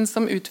politikken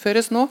som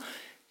utføres nå,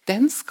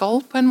 den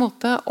skal på en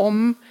måte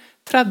om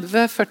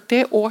 30,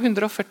 40 og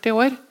 140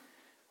 år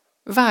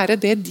være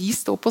det de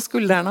står på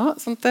skuldrene av.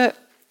 Sånn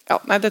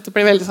at dette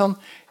blir veldig sånn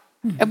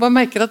jeg bare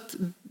merker at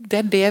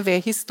det det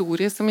ved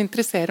historie som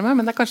interesserer meg,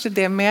 men det kanskje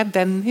det med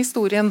den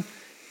historien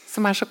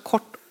som så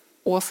kort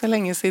og så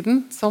lenge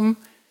siden som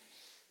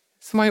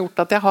har gjort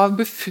at jeg har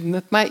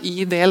befunnet meg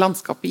i det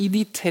landskapet, i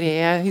de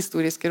 3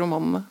 historiske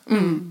romanene.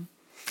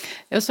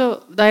 Ja,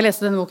 så da jeg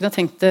leste denne boken, jeg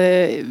tenkte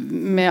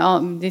med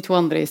de 2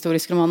 andre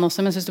historiske romanene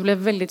også, men jeg synes det ble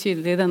veldig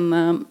tydelig i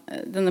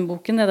denne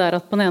boken, det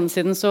at på den ene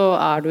siden så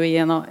du i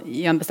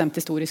en bestemt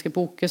historisk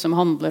epoke som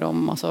handler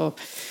om, altså,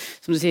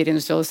 som du sier,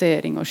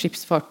 industrialisering og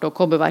skipsfart og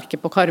kobberverket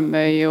på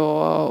Karmøy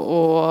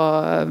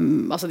og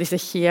altså disse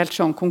helt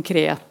sånn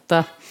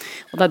konkrete,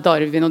 og det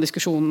Darwin og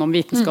diskusjonen om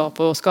vitenskap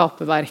og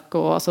skaperverk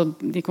og altså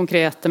de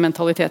konkrete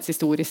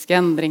mentalitetshistoriske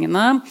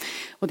endringene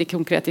og de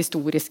konkrete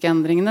historiske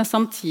endringene,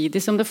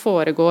 samtidig som det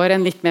foregår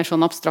en litt mer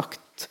sånn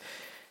abstrakt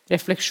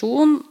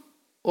refleksjon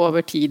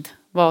over tid,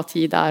 hva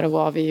tid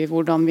og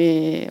hvordan vi,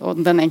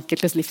 og den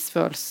enkeltes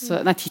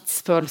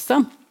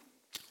tidsfølelse.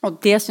 Og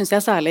det synes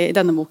jeg særlig i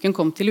denne boken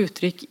kom til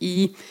uttrykk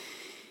i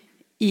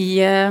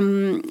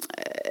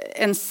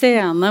en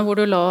scene hvor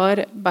du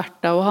lar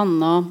Bertha og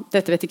Hanna,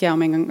 dette vet ikke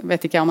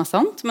jeg om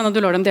sant, men at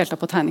du lar dem delta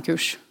på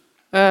tegnekurs.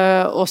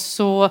 Og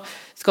så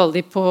skal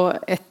de på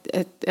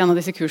en av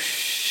disse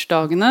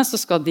kursdagene så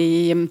skal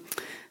de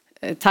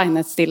tegne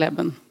et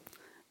stilleben.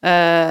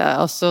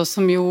 Altså,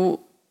 som jo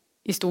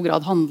i stor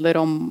grad handler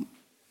om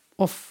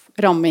å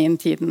ramme inn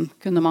tiden,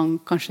 kunne man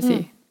kanskje si.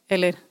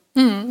 Eller?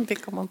 Det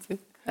kan man si.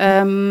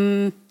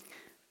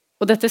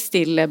 Og dette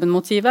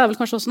stilleben-motivet vel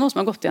kanskje også noe som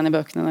har gått igjen i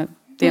bøkene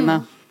dine.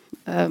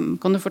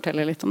 Kan du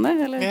fortelle litt om det?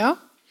 Eller? Ja.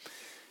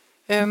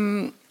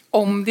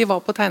 Om de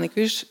var på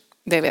tegnekurs,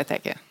 det vet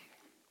jeg ikke.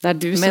 Det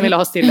du som vil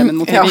ha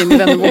stilleben-motivet inn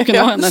i denne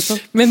boken.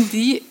 Men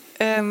de,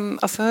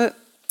 altså,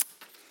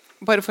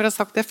 bare for å ha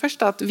sagt det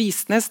først, at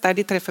Visnes, der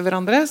de treffer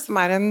hverandre, som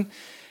en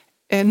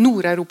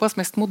Nord-Europas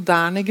mest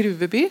moderne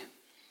gruveby,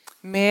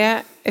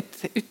 med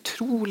et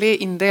utrolig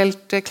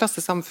inndelt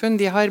klassesamfunn.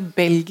 De har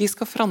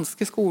belgiske og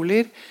franske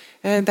skoler,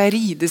 det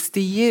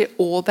ridestier,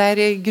 og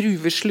det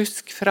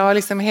gruveslusk fra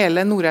liksom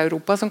hele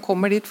Nord-Europa som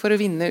kommer dit for å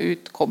vinne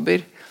ut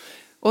kobber.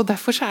 Og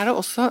derfor så det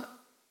også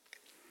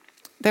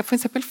det for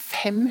eksempel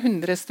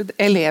 500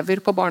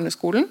 elever på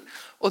barneskolen,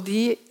 og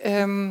de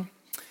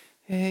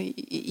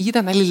i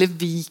denne lille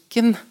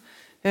viken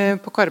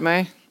på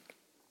Karmøy.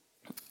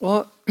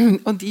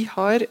 Og de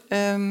har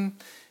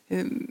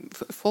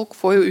folk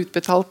får jo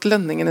utbetalt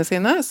lønningene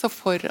sine, så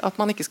for at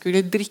man ikke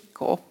skulle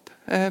drikke opp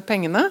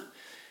pengene,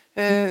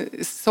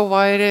 så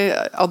var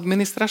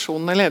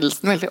administrasjonen og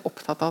ledelsen veldig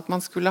opptatt av at man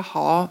skulle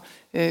ha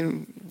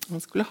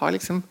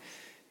liksom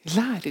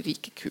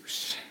lærerike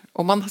kurs.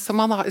 Og man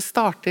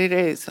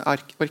starter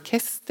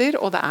orkester,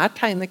 og det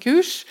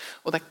tegnekurs,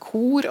 og det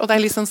kor, og det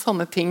liksom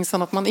sånne ting,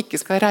 sånn at man ikke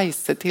skal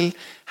reise til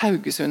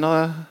Haugesund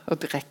og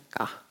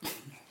drikke.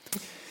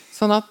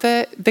 Sånn at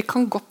det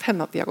kan godt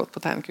hende at de har gått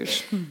på tegnekurs.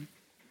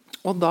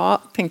 Og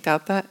da tenkte jeg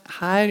at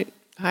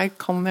her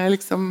kan jeg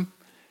liksom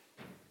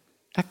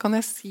der kan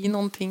jeg si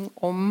noen ting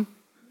om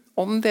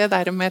det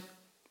der med,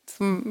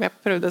 som jeg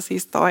prøvde å si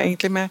i sted,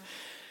 egentlig med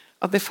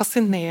at det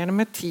fascinerende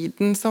med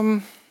tiden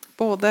som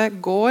både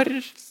går,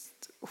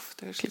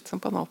 det er litt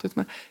sånn banalt ut,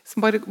 men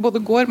som både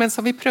går, men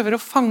som vi prøver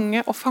å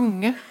fange og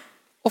fange,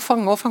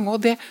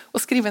 og det å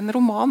skrive en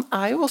roman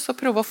er jo også å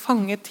prøve å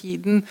fange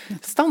tiden,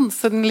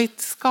 stanse den litt,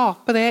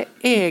 skape det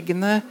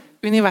egne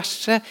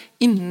universet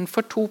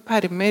innenfor to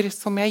permer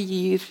som jeg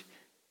gir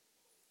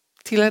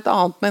til et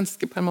annet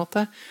menneske på en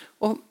måte.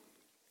 Og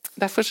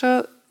derfor så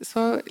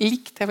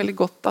likte jeg veldig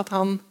godt at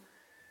han,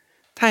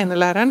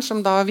 tegnelæreren, som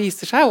da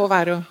viser seg å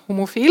være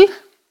homofil,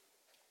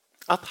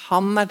 at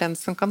han den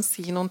som kan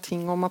si noen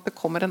ting om at det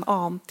kommer en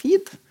annen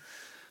tid.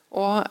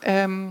 Og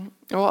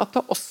at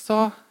det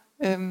også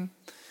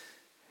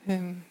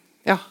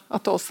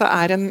at det også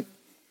en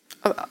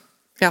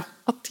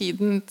at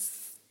tiden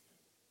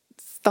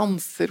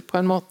stanser på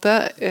en måte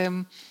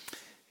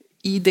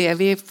i det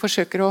vi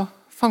forsøker å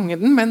fange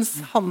den, mens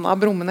Hanna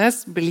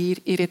Brummenes blir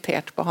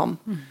irritert på han.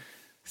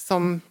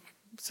 Som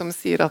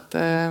sier at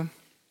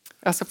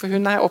for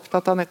hun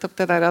opptatt av nettopp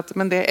det der at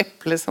men det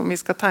eplet som vi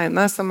skal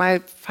tegne, som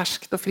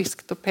ferskt og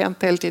friskt og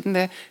pent hele tiden,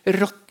 det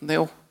råtner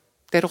jo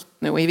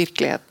i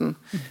virkeligheten.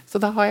 Så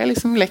da har jeg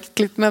liksom lekt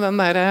litt med den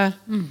der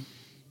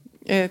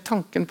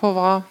tanken på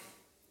hva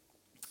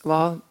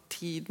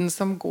tiden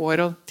som går,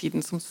 og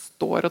tiden som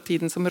står, og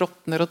tiden som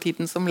råtner, og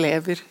tiden som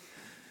lever.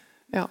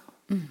 Ja.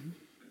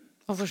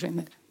 Og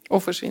forsvinner.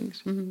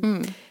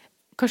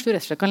 Kanskje du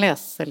rett og slett kan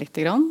lese litt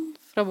grann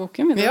fra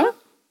boken? Ja.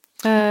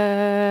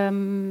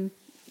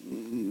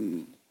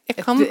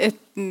 Et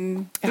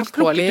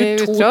uslåelig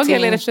utdrag,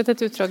 eller rett og slett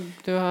et utdrag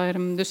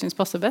du synes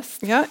passer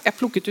best? Ja, jeg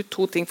plukket ut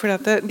to ting, for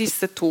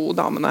disse to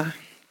damene,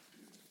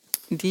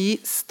 de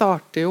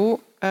starter jo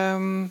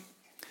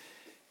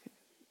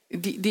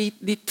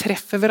de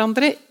treffer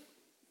hverandre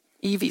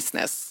i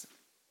Visnes,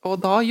 og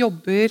da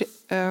jobber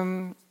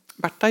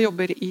Bertha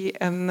jobber i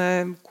en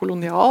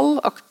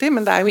kolonialaktig,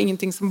 men det jo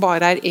ingenting som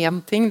bare én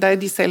ting,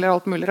 de selger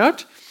alt mulig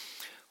rart.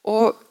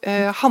 Og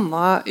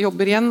Hanna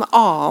jobber i en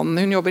annen,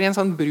 hun jobber i en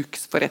sånn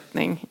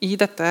bruksforretning i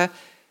dette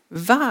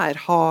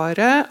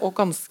værharde og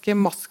ganske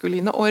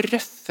maskuline og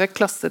røffe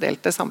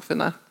klassedelte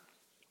samfunnet.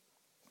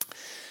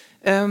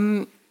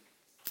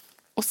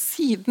 Og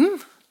siden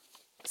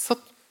så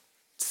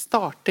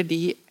starter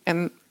de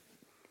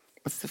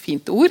så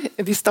fint ord,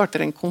 de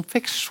starter en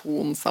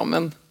konfeksjon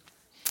sammen.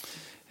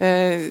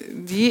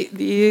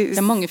 Det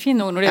mange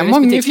fine ord når det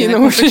gjelder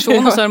butikken,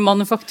 konfeksjon, og så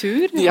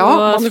manufaktur,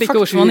 og slike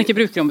ord som man ikke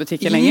bruker om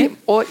butikken lenger.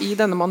 Og i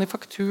denne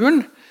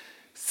manufakturen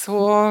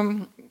så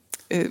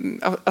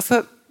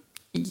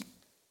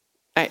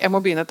jeg må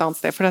begynne et annet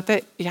sted, for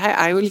jeg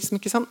jo liksom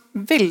ikke sånn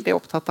veldig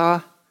opptatt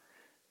av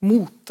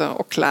mote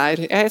og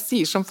klær. Jeg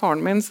sier som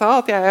faren min sa,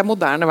 at jeg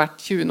moderne hvert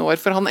 20 år,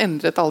 for han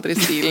endret aldri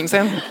stilen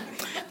sin.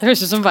 Det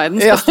høres ut som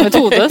verdens beste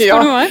metode,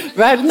 spør du meg.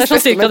 Det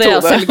sånn cirka det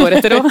jeg selv går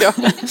etter også.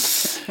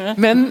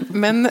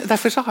 Men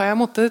derfor så har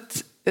jeg måttet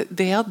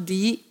det at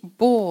de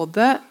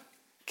både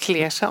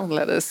kler seg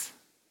annerledes,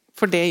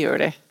 for det gjør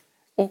de,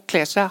 og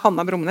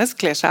Hanna Brummenes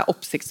kler seg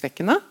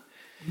oppsiktsvekkende,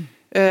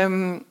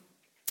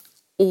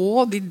 og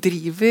de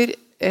driver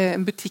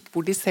en butikk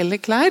hvor de selger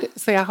klær,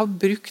 så jeg har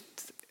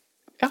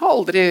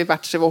aldri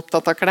vært så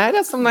opptatt av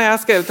klær som når jeg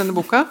har skrevet denne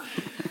boka,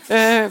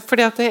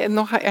 fordi at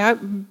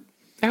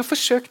jeg har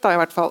forsøkt da i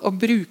hvert fall å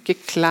bruke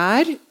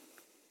klær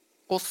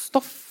og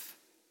stoff,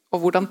 og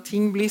hvordan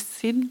ting blir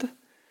sydd,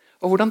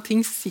 og hvordan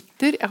ting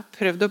sitter. Jeg har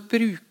prøvd å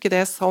bruke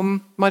det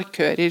som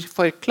markører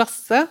for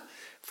klasse,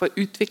 for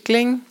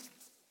utvikling,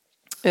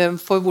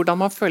 for hvordan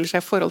man føler seg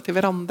i forhold til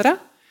hverandre,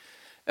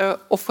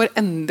 og for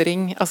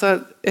endring. Altså,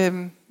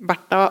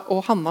 Bertha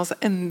og Hannas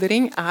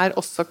endring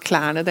også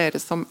klærne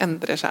deres som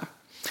endrer seg.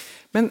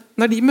 Men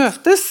når de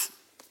møtes,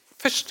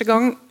 første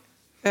gang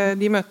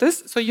de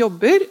møtes, så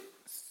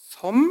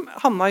som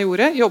Hanna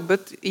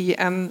jobbet i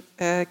en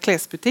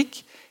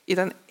klesbutikk, i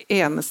den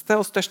eneste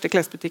og største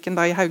klesbutikken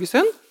da i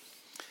Haugesund.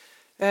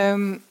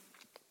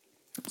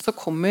 Så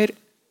kommer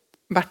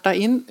Bertha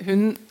inn,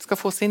 hun skal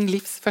få sin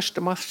livs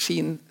første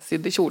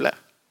maskinsydde kjole.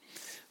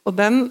 Og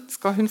den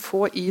skal hun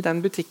få i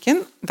den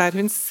butikken, der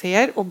hun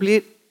ser og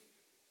blir,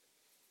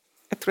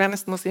 jeg tror jeg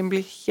nesten må si, hun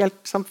blir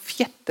helt sånn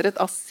fjettret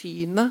av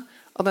synet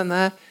av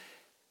denne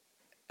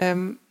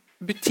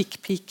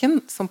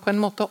butikkpiken, som på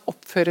en måte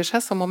oppfører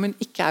seg som om hun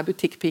ikke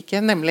butikkpike,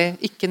 nemlig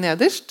ikke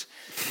nederst.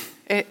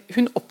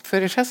 Hun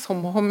oppfører seg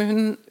som om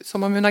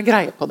hun har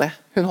greie på det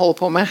hun holder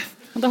på med.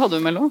 Og det hadde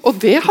hun vel også. Og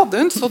det hadde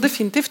hun, så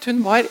definitivt. Hun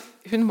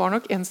var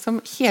nok en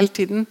som hele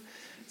tiden,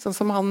 sånn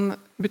som han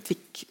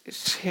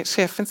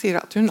butikksjefen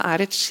sier, at hun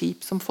et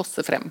skip som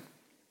fosser frem.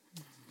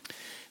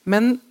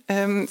 Men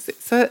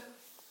så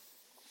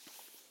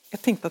jeg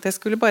tenkte at jeg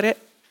skulle bare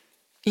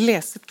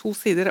lese 2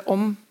 sider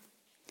om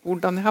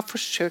hvordan jeg har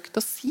forsøkt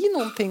å si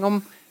noen ting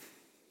om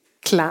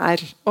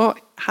klær. Og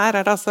her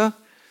det altså,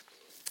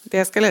 det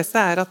jeg skal lese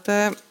at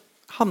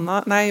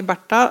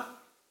Bertha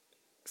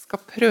skal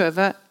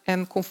prøve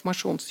en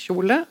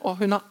konfirmasjonskjole, og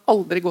hun har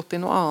aldri gått i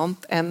noe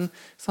annet enn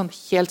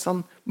helt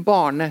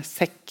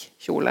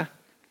barnesekkjole.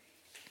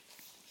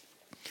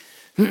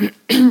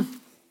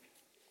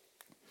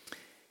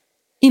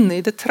 Inne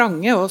i det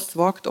trange og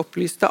svagt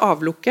opplyste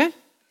avlukket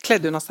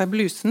kledde hun av seg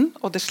blusen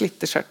og det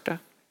slitte skjørtet.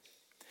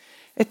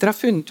 Etter å ha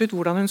funnet ut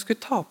hvordan hun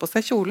skulle ta på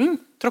seg kjolen,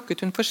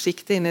 tråkket hun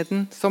forsiktig inn i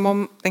den, som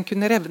om den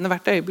kunne revne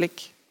hvert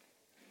øyeblikk.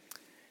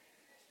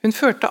 Hun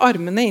førte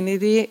armene inn i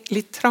de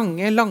litt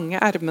trange,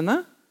 lange ermene,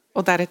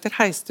 og deretter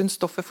heiste hun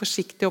stoffet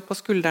forsiktig opp på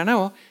skuldrene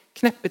og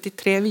kneppet de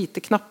 3 hvite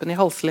knappene i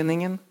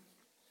halslinningen.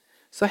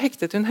 Så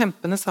hektet hun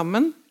hempene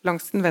sammen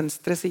langs den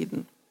venstre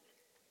siden.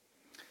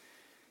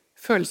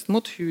 Følelsen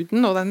mot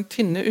huden og den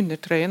tynne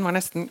undertrøyen var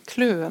nesten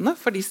kløende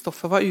fordi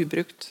stoffet var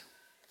ubrukt.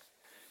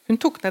 Hun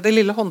tok ned det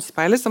lille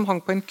håndspeilet som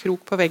hang på en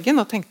krok på veggen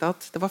og tenkte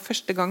at det var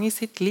første gang i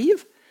sitt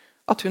liv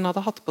at hun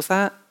hadde hatt på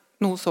seg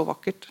noe så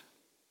vakkert.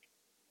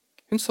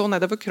 Hun så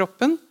nedover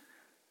kroppen,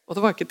 og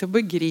det var ikke til å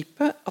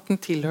begripe at den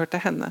tilhørte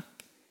henne.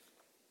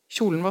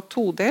 Kjolen var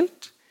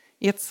todelt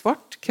i et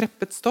svart,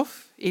 kreppet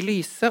stoff i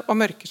lyse og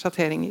mørke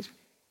sjatteringer.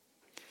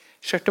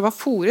 Skjørtet var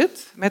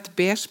foret med et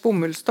beige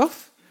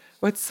bomullsstoff,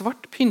 og et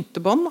svart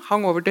pyntebånd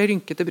hang over det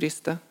rynkete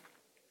brystet.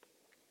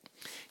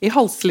 I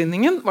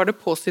halslinningen var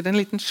det påsydd en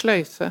liten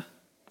sløyfe.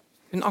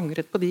 Hun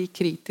angret på de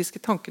kritiske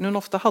tankene hun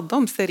ofte hadde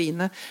om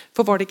Serine,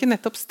 for var det ikke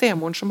nettopp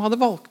stemoren som hadde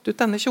valgt ut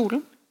denne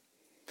kjolen?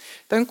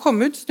 Da hun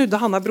kom ut, snudde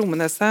Hanna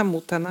Brummenes seg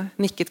mot henne,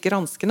 nikket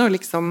granskende og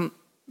liksom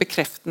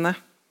bekreftende.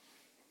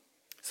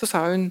 Så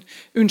sa hun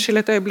unnskyld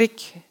et øyeblikk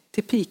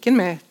til piken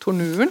med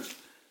tornuren,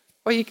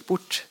 og gikk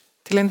bort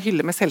til en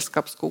hylle med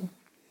selskapssko.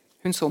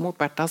 Hun så mot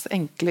Bertas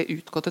enkle,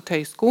 utgåtte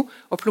tøysko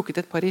og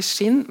plukket et par i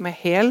skinn med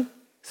hæl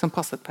som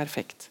passet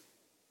perfekt.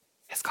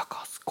 «Jeg skal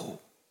ikke ha sko»,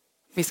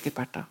 hvisket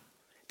Berta.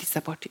 «Disse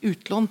er bare til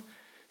utlån,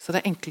 så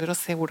det er enklere å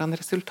se hvordan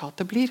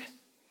resultatet blir»,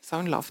 sa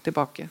hun lavt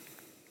tilbake.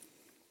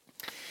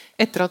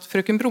 Etter at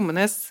frøken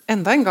Brummenes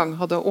enda en gang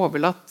hadde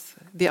overlatt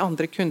de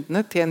andre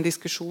kundene til en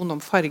diskusjon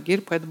om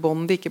farger på et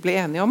bånd de ikke ble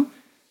enige om,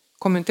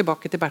 kom hun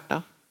tilbake til Berta.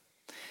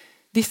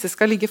 «Disse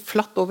skal ligge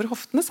flatt over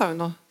hoftene», sa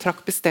hun og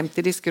trakk bestemt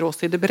i de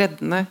skråsydde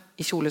breddene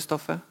i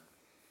kjolestoffet.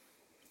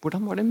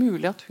 Hvordan var det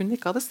mulig at hun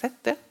ikke hadde sett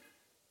det?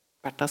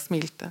 Berta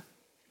smilte.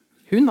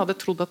 Hun hadde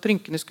trodd at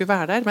rynkene skulle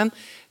være der, men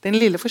den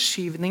lille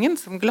forskyvningen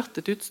som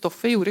glattet ut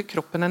stoffet gjorde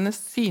kroppen hennes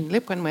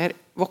synlig på en mer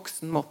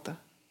voksen måte.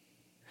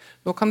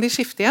 «Nå kan de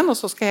skifte igjen, og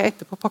så skal jeg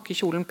etterpå pakke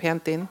kjolen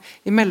pent inn.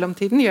 I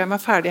mellomtiden gjør jeg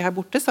meg ferdig her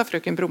borte», sa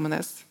frøken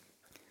Brummenes.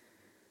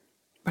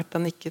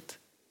 Berta nikket.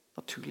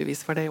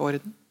 Naturligvis var det i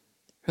orden.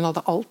 Hun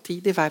hadde all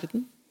tid i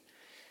verden.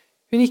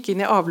 Hun gikk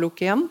inn i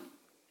avlukket igjen.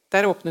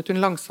 Der åpnet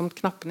hun langsomt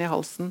knappene i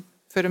halsen,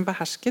 før hun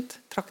behersket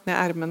trakk ned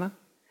ermene.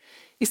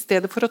 I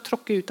stedet for å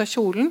tråkke ut av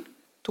kjolen,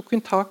 tok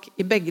hun tak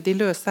i begge de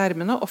løse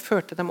ermene og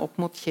førte dem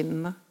opp mot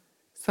kinnene,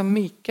 som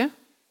myke,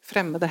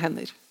 fremmede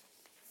hender.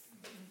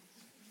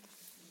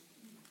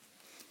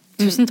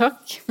 Tusen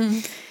takk.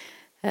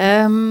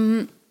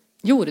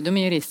 Gjorde du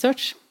mye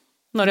research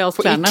når det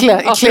gjaldt klærne?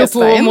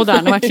 Apropos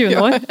moderne hvert 20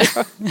 år.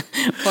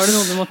 Var det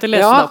noe du måtte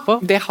lese deg på?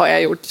 Ja, det har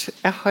jeg gjort.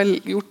 Jeg har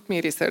gjort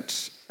mye research.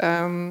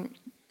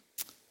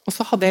 Og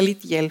så hadde jeg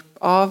litt hjelp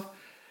av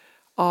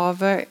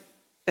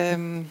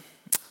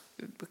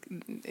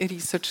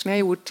researchen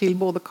jeg gjorde til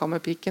både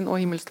Kammerpiken og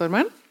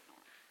Himmelstormeren.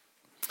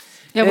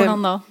 Ja,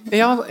 hvordan da?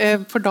 Ja,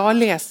 for da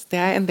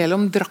leste jeg en del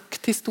om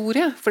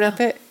drakthistorie. Fordi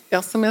at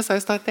som jeg sa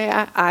i start, jeg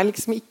er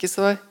liksom ikke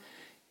så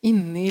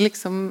inne i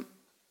liksom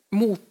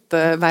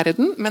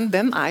moteverden, men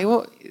den er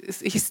jo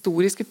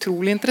historisk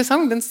utrolig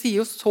interessant. Den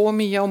sier jo så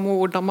mye om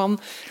hvordan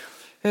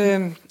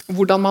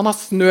man har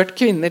snørt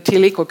kvinner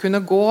til ikke å kunne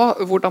gå,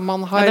 hvordan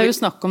man har... Det er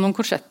jo snakk om noen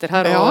korsetter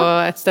her og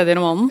et sted i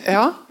romanen.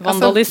 Ja,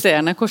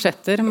 vandaliserende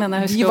korsetter, men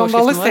jeg husker de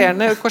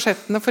vandaliserende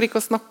korsettene, for ikke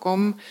å snakke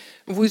om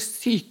hvor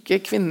syke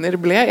kvinner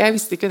ble. Jeg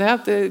visste ikke det.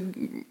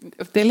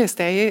 Det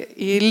leste jeg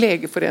i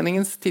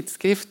Legeforeningens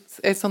tidsskrift,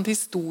 et sånt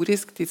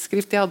historisk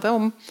tidsskrift de hadde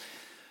om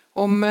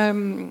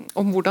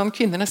hvordan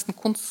kvinner nesten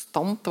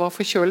konstant var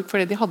forkjølet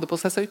fordi de hadde på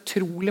seg så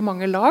utrolig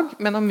mange lag,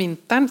 men om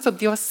vinteren så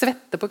de var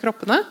svette på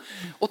kroppene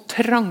og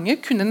trange,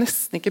 kunne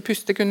nesten ikke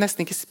puste, kunne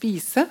nesten ikke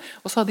spise,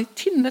 og så hadde de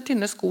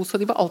tynne sko, så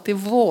de var alltid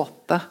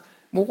våte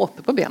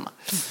på bena.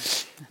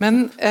 Men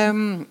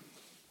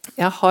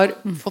jeg har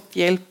fått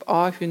hjelp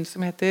av hun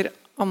som heter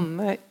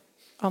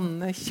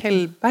Anne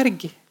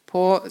Kjellberg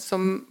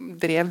som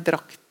drev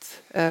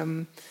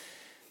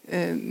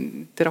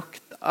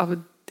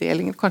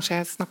draktavdelingen. Kanskje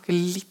jeg snakker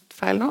litt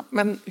feil nå,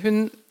 men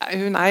hun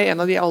er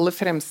en av de aller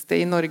fremste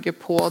i Norge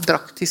på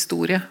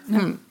drakthistorie.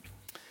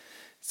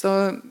 Så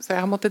jeg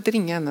har måttet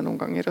ringe henne noen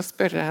ganger og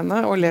spørre henne,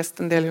 og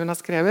lest en del hun har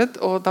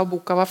skrevet, og da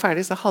boka var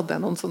ferdig så hadde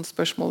jeg noen sånne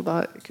spørsmål, da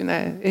kunne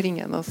jeg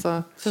ringe henne.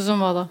 Så som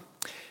hva da?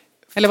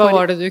 Eller hva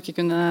var det du ikke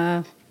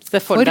kunne se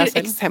for deg selv?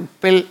 For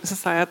eksempel så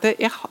sa jeg at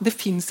det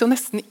finnes jo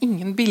nesten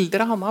ingen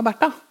bilder av Hanna og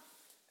Berta.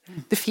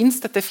 Det finnes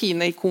dette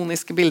fine,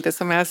 ikoniske bildet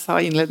som jeg sa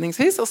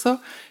innledningsvis, og så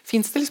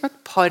finnes det liksom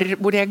et par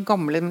hvor de er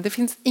gamle, men det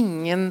finnes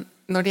ingen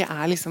når de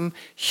er liksom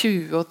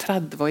 20 og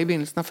 30 og i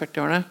begynnelsen av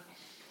 40-årene.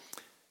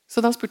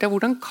 Så da spurte jeg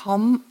hvordan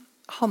kan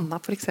Hanna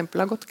for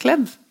eksempel ha gått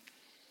kledd?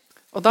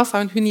 Og da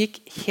sa hun gikk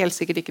helt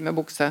sikkert ikke med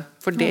bukse,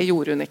 for det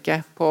gjorde hun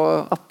ikke på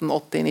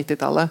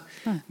 1880-90-tallet.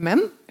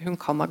 Men hun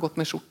kan ha gått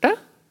med skjorte,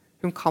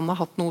 hun kan ha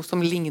hatt noe som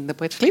ligner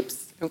på et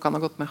slips, hun kan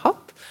ha gått med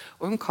hatt,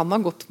 og hun kan ha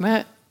gått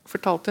med,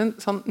 fortalte hun,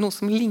 sånn, noe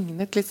som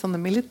lignet litt sånne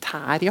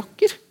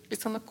militærjakker.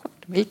 Litt sånne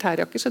korte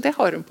militærjakker, så det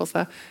har hun på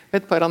seg ved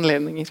et par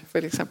anledninger,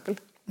 for eksempel.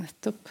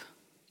 Nettopp.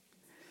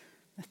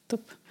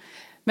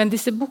 Men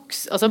disse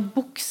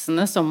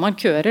buksene som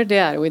markører, det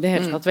er jo i det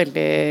hele tatt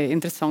veldig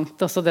interessant.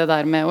 Altså det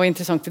der med, og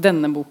interessant i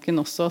denne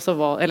boken også, altså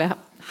eller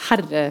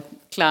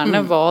herreklærne,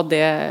 var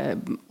det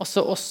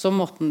også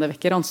måten det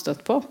vekker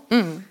anstøt på.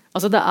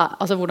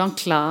 Altså hvordan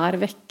klær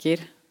vekker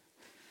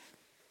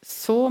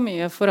så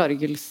mye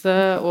forargelse,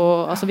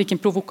 og altså hvilken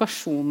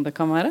provokasjon det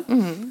kan være.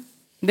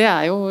 Det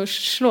er jo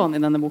slående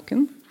i denne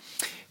boken.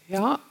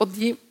 Ja, og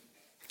de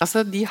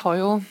har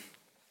jo,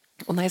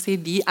 og når jeg sier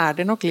de, er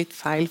det nok litt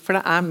feil, for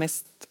det er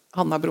mest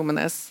Hanna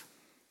Brummenes.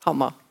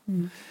 Hanna.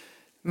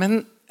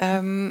 Men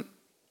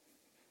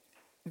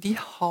de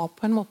har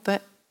på en måte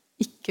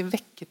ikke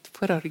vekket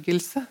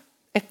forargelse,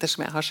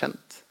 ettersom jeg har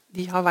skjønt.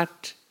 De har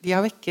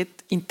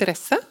vekket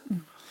interesse,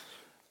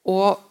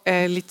 og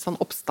litt sånn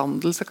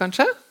oppstandelse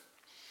kanskje.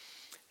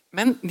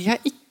 Men de har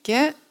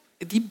ikke,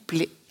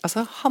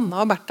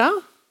 Hanna og Bertha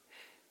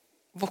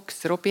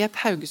vokser opp i et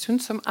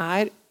Haugesund som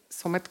er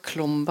som et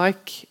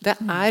Klondike. Det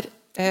er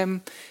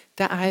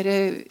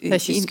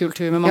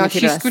kystkultur med mange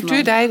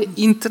kystkultur, det er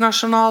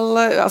internasjonal,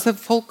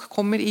 folk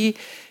kommer i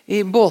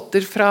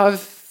båter fra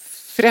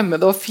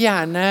fremmede og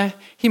fjerne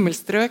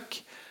himmelstrøk,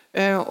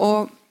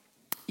 og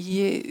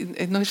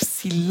når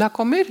Silla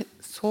kommer,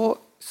 så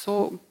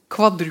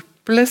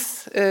kvadruples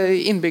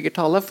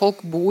innbyggertallet.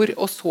 Folk bor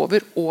og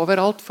sover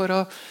overalt for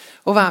å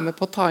være med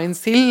på å ta inn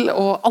sild,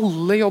 og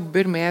alle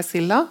jobber med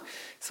Silla,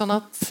 sånn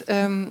at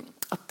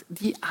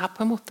de er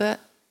på en måte,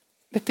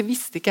 dette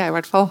visste ikke jeg i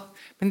hvert fall,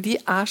 men de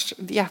er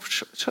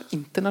så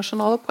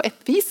internasjonale på et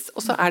vis,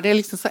 og så er det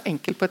liksom så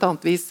enkelt på et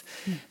annet vis.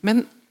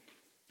 Men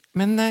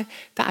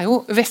det er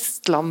jo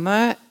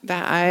Vestlandet, det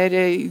er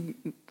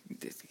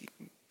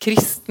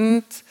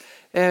kristent,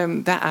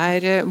 det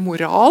er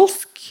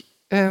moralsk,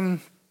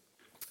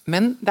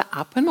 men det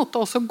er på en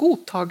måte også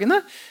godtagende.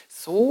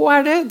 Så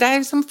er det er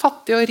liksom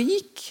fattig og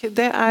rik,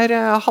 det er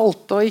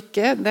halte og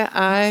ikke, det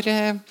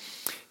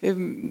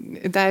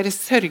er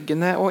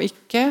sørgende og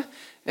ikke,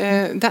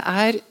 det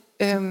er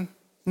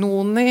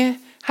noen i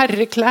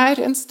herreklær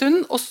en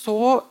stund, og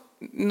så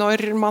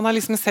når man har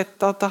liksom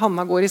sett at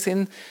Hanna går i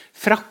sin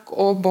frakk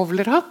og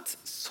bowlerhatt,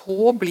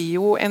 så blir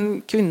jo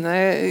en kvinne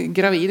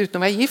gravid uten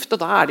å være gift, og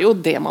da er det jo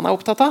det man er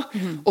opptatt av.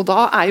 Og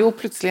da er jo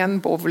plutselig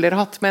en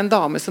bowlerhatt med en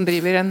dame som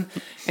driver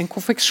en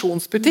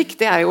konfeksjonsbutikk,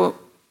 det er jo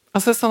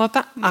sånn at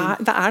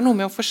det er noe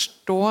med å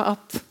forstå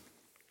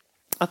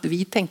at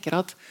vi tenker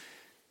at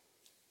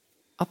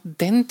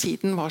den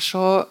tiden var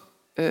så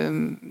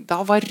da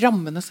var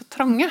rammene så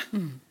trange.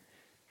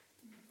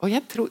 Og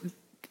jeg tror,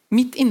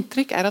 mitt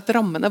inntrykk er at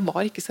rammene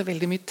var ikke så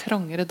veldig mye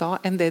trangere da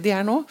enn det de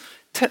er nå.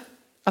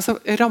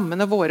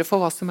 Rammene våre for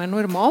hva som er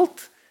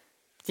normalt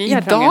i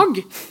dag,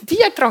 de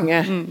er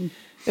trange.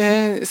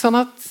 Sånn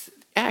at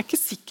jeg er ikke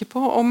sikker på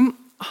om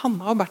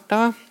Hanna og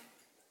Bertha,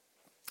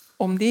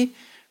 om de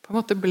på en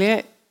måte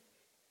ble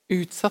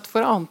utsatt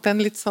for annet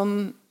enn litt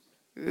sånn,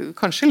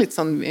 kanskje litt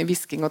sånn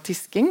visking og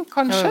tisking,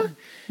 kanskje.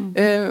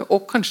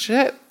 Og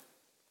kanskje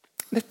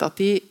dette at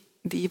de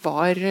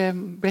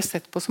ble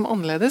sett på som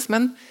annerledes,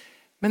 men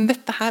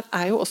dette her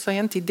er jo også i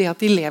en tid, det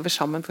at de lever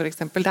sammen for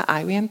eksempel, det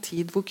er jo i en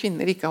tid hvor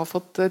kvinner ikke har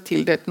fått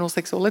tildelt noe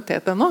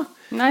seksualitet ennå.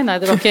 Nei,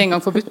 det var ikke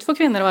engang forbudt for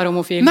kvinner å være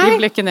homofil. De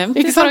ble ikke nevnt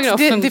i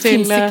paragrafen det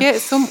finnes ikke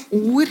som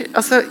ord,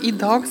 i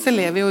dag så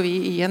lever jo vi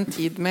i en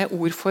tid med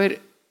ord for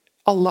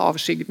alle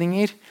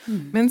avskygninger,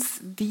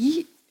 mens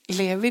de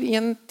lever i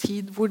en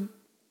tid hvor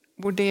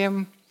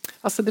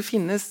det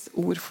finnes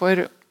ord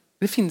for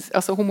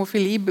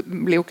homofili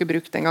blir jo ikke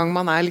brukt engang,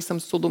 man er liksom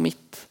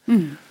sodomitt.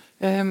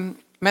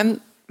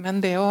 Men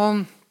det å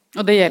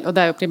og det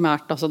er jo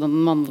primært den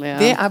mannlige,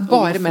 det er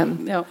bare menn.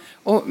 Ja.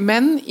 Og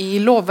menn i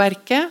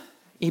lovverket,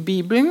 i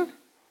Bibelen,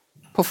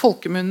 på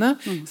folkemunne,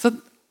 så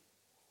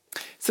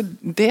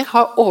det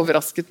har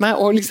overrasket meg,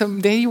 og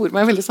liksom, det gjorde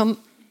meg veldig sånn,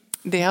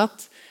 det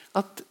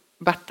at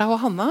Bertha og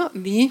Hanna,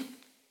 de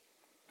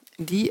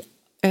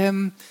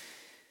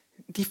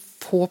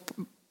får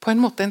på en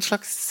måte en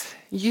slags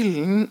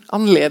gyllen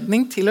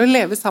anledning til å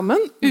leve sammen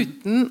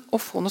uten å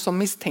få noe sånn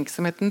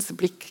mistenksomhetens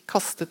blikk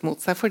kastet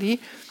mot seg, fordi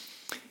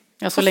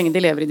så lenge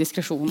de lever i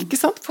diskresjon. Ikke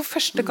sant? For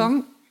første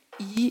gang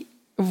i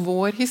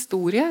vår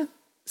historie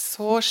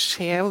så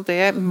skjer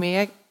det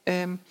med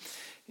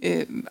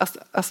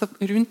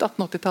rundt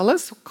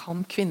 1880-tallet så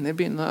kan kvinner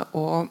begynne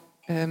å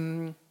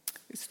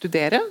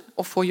studere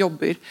og få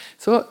jobber.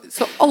 Så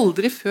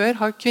aldri før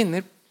har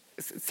kvinner,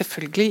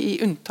 selvfølgelig i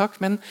unntak,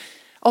 men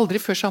aldri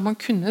før så har man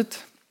kunnet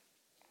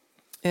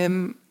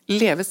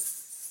leve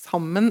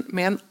sammen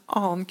med en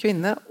annen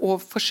kvinne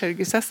og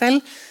forsørge seg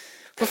selv.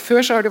 For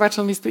før så har det vært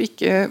sånn, hvis du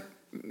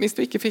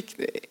ikke fikk,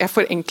 jeg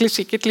forenkler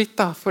sikkert litt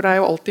da, for det er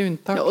jo alltid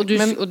unntak. Ja,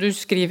 og du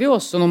skriver jo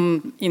også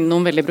inn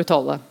noen veldig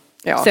brutale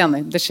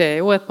scener. Det skjer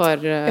jo et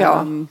par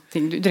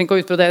ting. Du trenger ikke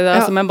å utbrodere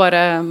det, men bare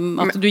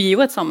at du gir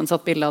jo et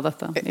sammensatt bilde av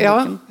dette.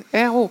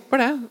 Jeg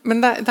håper det.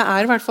 Men det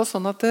i hvert fall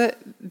sånn at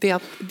det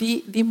at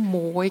de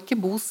må ikke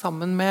bo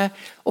sammen med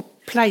å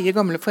pleie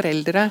gamle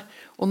foreldre,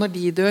 og når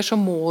de dør så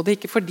må det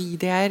ikke, fordi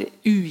de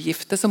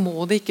ugifte, så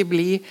må det ikke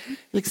bli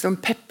liksom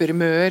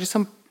peppermør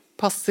som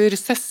passer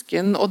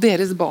søsken og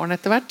deres barn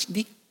etter hvert.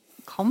 De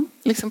kan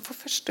liksom for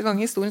første gang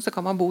i historien så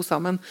kan man bo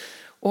sammen.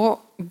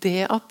 Og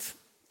det at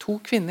to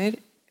kvinner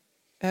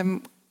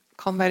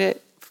kan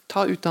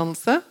ta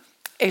utdannelse,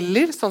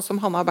 eller sånn som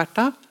Hanna og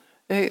Bertha,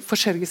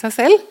 forsørge seg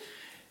selv,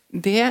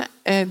 det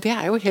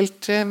jo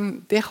helt,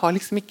 det har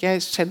liksom ikke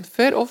skjedd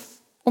før, og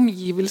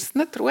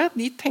omgivelsene tror jeg,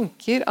 de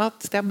tenker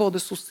at det både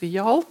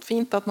sosialt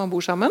fint at man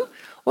bor sammen,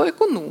 og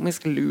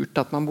økonomisk lurt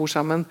at man bor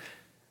sammen.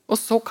 Og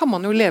så kan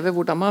man jo leve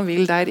hvordan man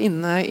vil der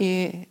inne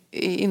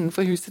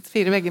innenfor husets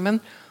 4 vegger,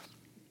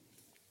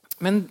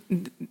 men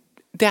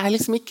det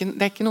liksom ikke,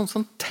 det ikke noen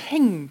som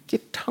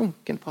tenker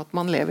tanken på at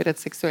man lever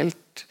et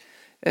seksuelt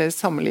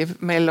samliv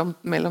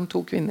mellom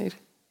to kvinner.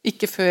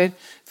 Ikke før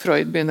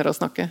Freud begynner å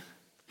snakke.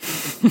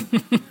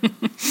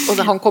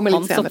 Og han kommer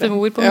litt senere. Han satte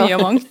ord på mye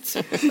og mangt.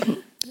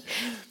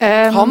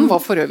 Han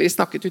var for øvrig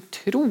snakket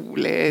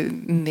utrolig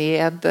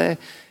ned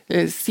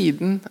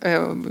siden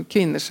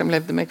kvinner som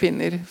levde med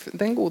kvinner.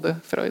 Den gode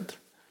Freud.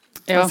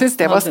 Jeg synes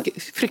det var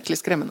fryktelig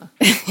skremmende.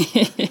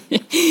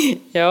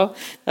 Ja,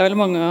 det vel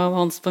mange av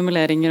hans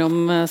formuleringer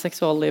om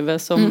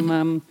seksuallivet som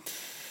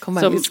kan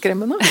være litt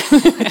skremmende.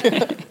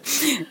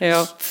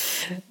 Ja.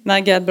 Nei,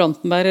 Gerd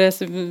Brantenberg,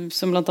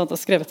 som blant annet har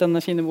skrevet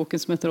denne fine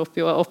boken som heter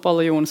Opp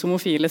alle jordens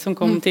homofile, som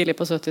kom tidlig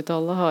på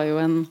 70-tallet, har jo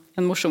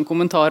en morsom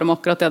kommentar om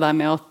akkurat det der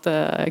med at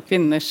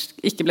kvinner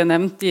ikke ble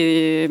nevnt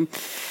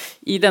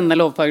i denne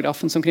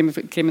lovparagrafen som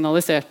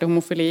kriminaliserte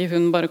homofili.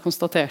 Hun bare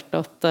konstaterte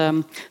at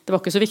det var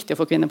ikke så viktig å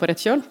få kvinner på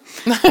rett kjøl.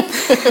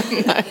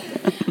 Nei.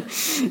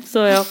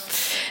 Så ja.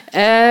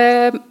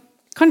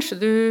 Kanskje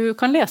du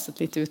kan lese et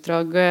lite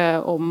utdrag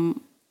om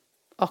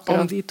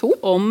akkurat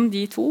om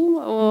de to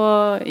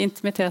og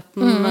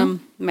intimiteten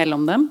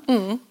mellom dem.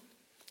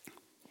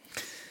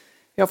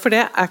 Ja, for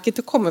det ikke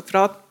til å komme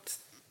fra at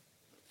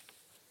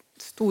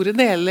store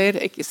deler,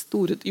 ikke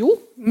store, jo,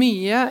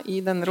 mye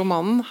i denne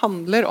romanen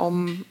handler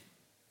om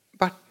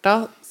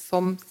Bertha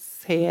som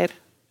ser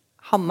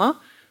Hanna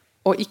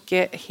og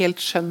ikke helt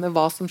skjønner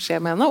hva som skjer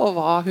med henne og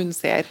hva hun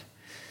ser.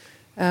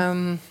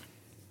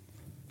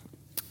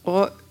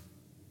 Og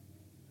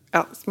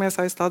ja, som jeg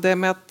sa i sted, det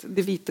med at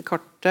det hvite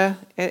kartet,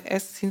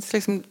 jeg synes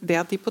liksom det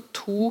at de på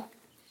to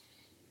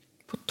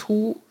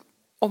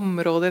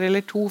områder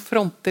eller to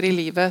fronter i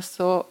livet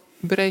så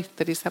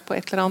brøyter de seg på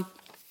et eller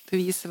annet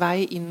vis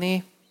vei inn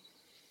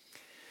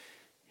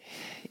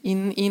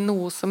i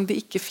noe som det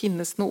ikke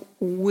finnes noe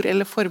ord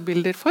eller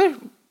forbilder for.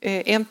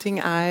 En ting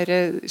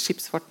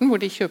skipsfarten,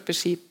 hvor de kjøper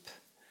skip,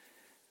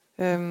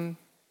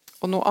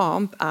 og noe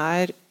annet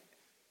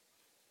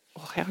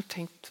jeg har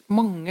tenkt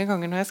mange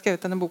ganger når jeg har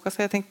skrevet denne boka, så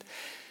jeg har tenkt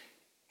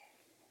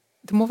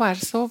det må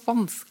være så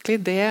vanskelig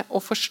det å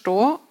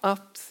forstå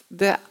at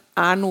det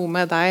noe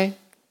med deg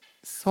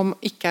som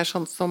ikke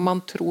sånn som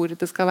man tror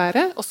det skal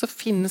være, og så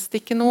finnes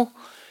det ikke noe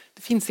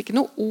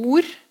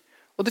ord,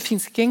 og det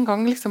finnes ikke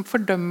engang liksom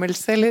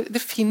fordømmelse, eller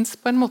det finnes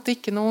på en måte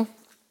ikke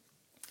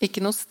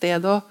noe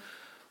sted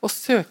å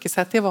søke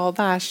seg til hva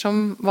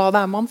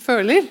det man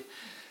føler.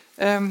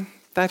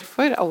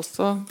 Derfor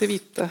altså det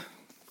hvite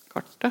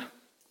kartet.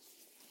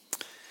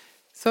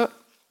 Så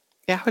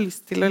jeg har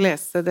lyst til å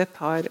lese, det et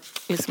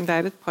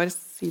par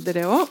sider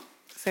det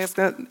også,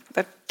 så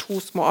det 2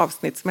 små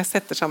avsnitt som jeg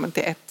setter sammen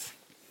til ett.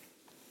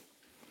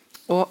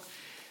 Og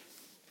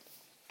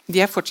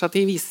de fortsatt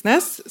i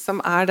Visnes, som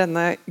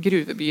denne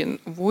gruvebyen,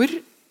 hvor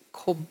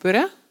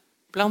kobberet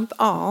blant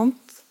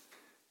annet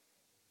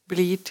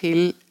blir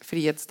til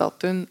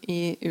frihetsstatuen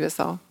i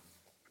USA.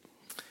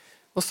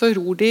 Og så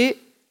ror de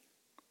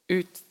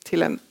ut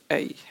til en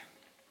øy.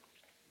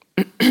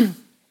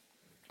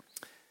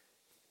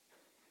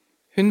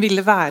 Hun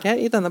ville være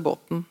i denne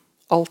båten,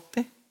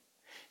 alltid.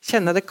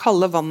 Kjenne det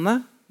kalde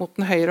vannet mot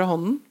den høyre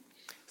hånden,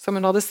 som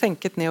hun hadde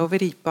senket ned over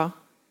ripa.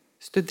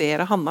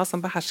 Studere Hanna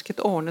som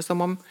behersket årene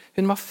som om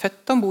hun var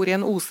født ombord i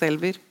en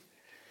oselver.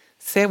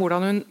 Se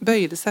hvordan hun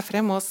bøyde seg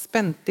frem og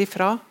spente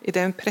ifra i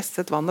det hun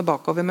presset vannet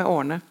bakover med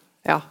årene.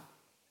 Ja,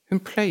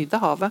 hun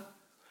pløyde havet.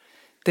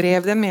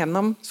 Drev dem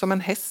gjennom som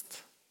en hest.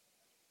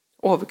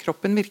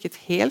 Overkroppen virket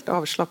helt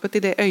avslappet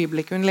i det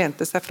øyeblikket hun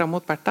lente seg fram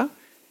mot Bertha,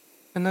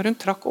 men når hun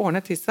trakk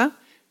årene til seg,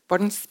 var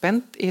den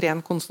spent i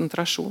ren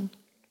konsentrasjon.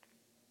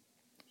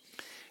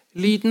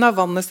 Lyden av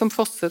vannet som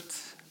fosset,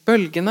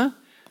 bølgene,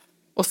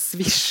 og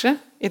svisje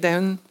i det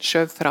hun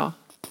skjøv fra.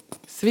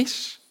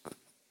 Svisj,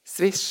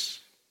 svisj,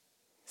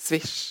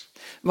 svisj.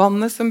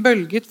 Vannet som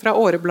bølget fra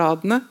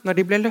årebladene når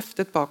de ble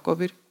løftet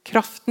bakover.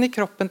 Kraften i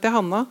kroppen til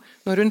Hanna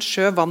når hun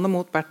skjøv vannet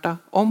mot Bertha,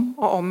 om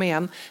og om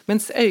igjen,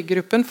 mens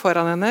øygruppen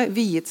foran henne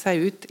viet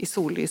seg ut i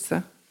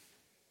sollyset.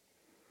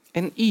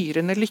 En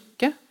yrende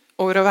lykke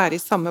over å være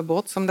i samme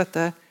båt som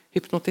dette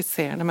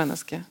hypnotiserende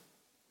mennesket.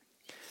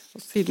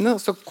 og sidene,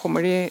 og så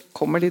kommer de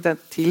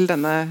til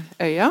denne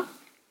øya.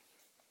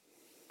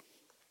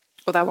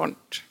 Og det er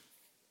varmt.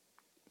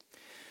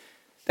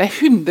 Det er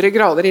 100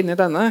 grader inni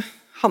denne.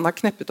 Hanna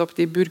kneppet opp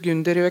de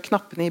burgunderrøde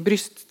knappene i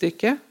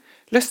bryststykket,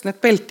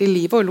 løsnet beltet i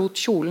livet og lot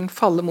kjolen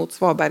falle mot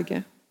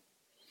svaberget.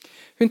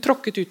 Hun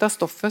tråkket ut av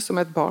stoffet som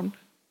et barn.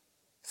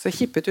 Så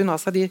hippet hun av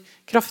seg de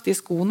kraftige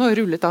skoene og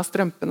rullet av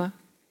strømpene.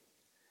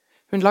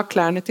 Hun la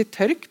klærne til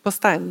tørk på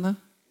steinene.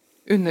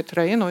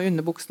 Undertrøyen og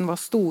underbuksen var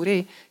store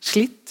i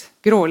slitt,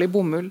 grålig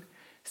bomull.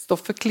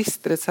 Stoffet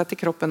klistret seg til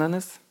kroppen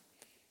hennes.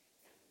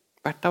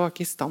 Bertha var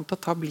ikke i stand til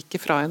å ta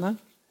blikket fra henne.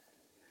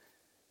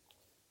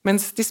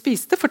 Mens de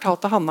spiste,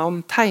 fortalte Hanna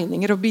om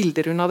tegninger og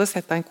bilder hun hadde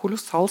sett av en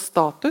kolossal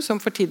statue som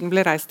for tiden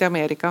ble reist i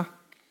Amerika.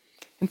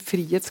 En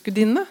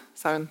frihetsgudinne,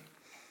 sa hun.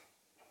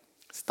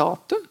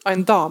 Statue av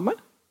en dame?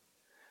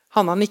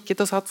 Hanna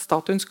nikket og sa at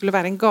statuen skulle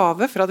være en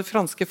gave fra det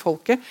franske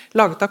folket,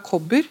 laget av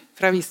kobber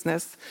fra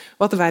Visnes,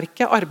 og at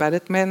verket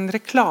arbeidet med en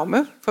reklame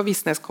for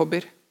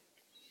Visnes-kobber.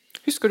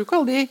 Husker du ikke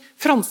alle de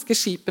franske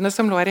skipene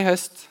som lå her i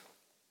høst?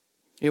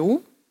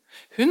 Jo,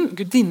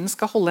 gudinnen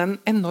skal holde en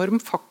enorm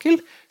fakkel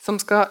som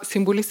skal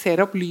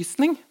symbolisere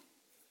opplysning.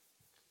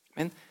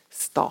 Men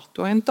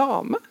statue av en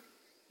dame,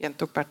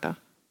 gjentok Bertha.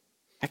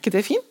 Er ikke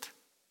det fint?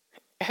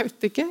 Jeg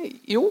vet ikke,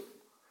 jo.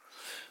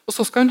 Og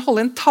så skal hun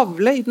holde en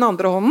tavle i den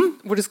andre hånden,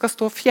 hvor det skal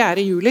stå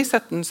 4. juli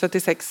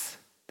 1776.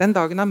 Den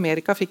dagen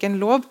Amerika fikk en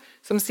lov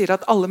som sier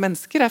at alle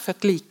mennesker er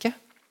født like.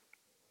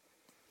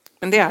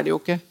 Men det er de jo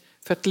ikke,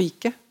 født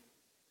like.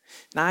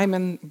 Nei,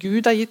 men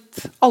Gud har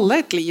gitt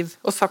alle et liv,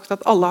 og sagt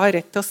at alle har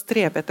rett til å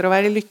strebe etter å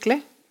være lykkelig.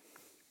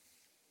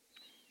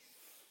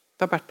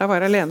 Da Bertha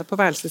var alene på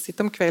værelset sitt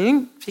om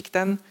kvelden, fikk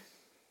den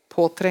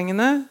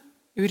påtrengende,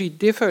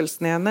 uryddige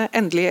følelsen i henne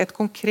endelig et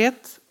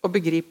konkret og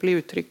begripelig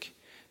uttrykk.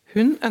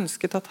 Hun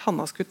ønsket at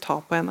Hanna skulle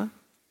ta på henne.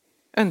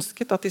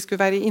 Ønsket at de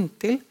skulle være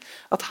inntil,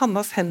 at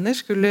Hannas hender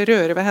skulle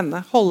røre ved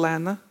henne, holde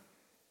henne.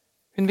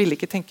 Hun ville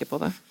ikke tenke på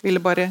det,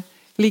 ville bare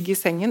ligge i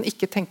sengen,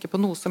 ikke tenke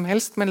på noe som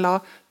helst, men la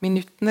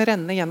minuttene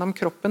renne gjennom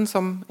kroppen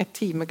som et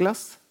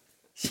timeglass.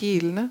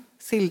 Kilende,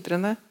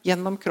 sildrende,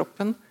 gjennom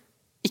kroppen,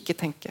 ikke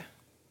tenke.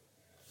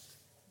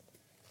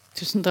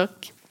 Tusen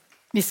takk.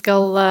 Vi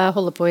skal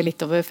holde på i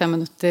litt over 5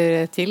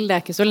 minutter til. Det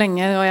er ikke så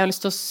lenge, og jeg har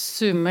lyst til å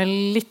zoome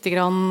litt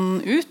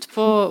grann ut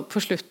på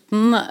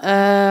slutten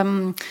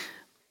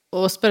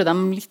og spørre deg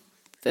om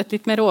et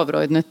litt mer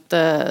overordnet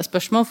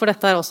spørsmål, for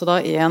dette er også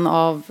da en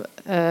av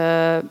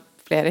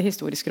flere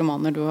historiske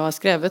romaner du har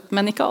skrevet,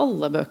 men ikke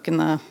alle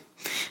bøkene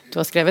du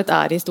har skrevet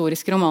er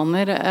historiske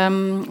romaner.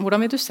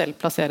 Hvordan vil du selv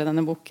plassere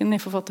denne boken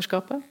i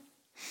forfatterskapet?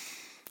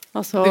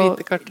 Altså, det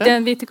hvite kartet?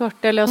 Det hvite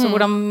kartet, eller altså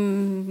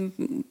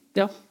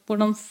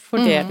hvordan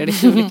fordeler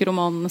disse ulike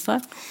romanene seg?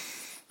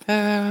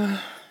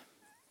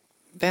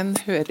 Den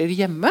hører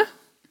hjemme.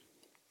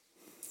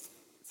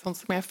 Sånn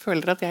som jeg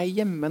føler at jeg er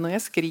hjemme når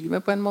jeg skriver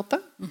på en måte.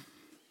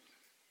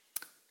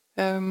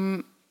 Ja,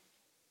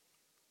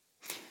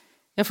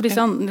 for det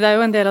er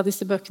jo en del av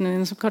disse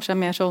bøkene som kanskje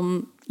er mer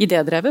sånn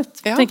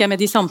idédrevet, tenker jeg,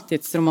 med de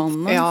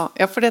samtidsromanene. Ja,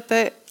 for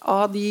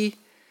av de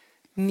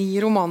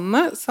 9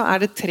 romanene så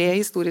er det 3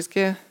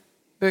 historiske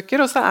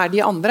bøker, og så er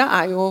de andre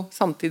jo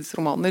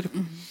samtidsromaner.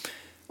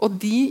 Og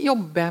de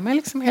jobber jeg med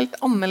liksom helt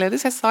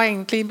annerledes. Jeg sa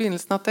egentlig i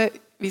begynnelsen at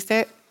hvis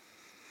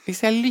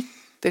jeg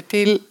lytter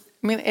til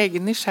min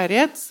egen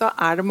nysgjerrighet, så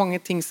er det mange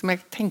ting som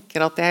jeg tenker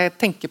at jeg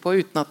tenker på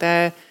uten at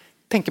jeg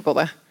tenker på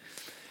det.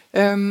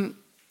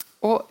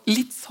 Og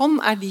litt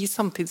sånn er de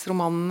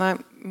samtidsromanene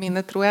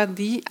mine, tror jeg.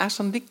 De er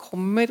sånn, de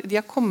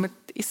har kommet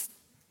i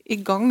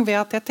gang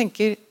ved at jeg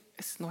tenker,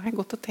 nå har jeg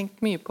gått og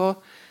tenkt mye på,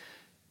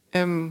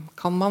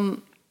 kan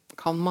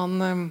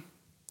man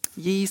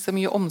gi så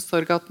mye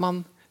omsorg at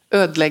man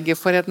ødelegger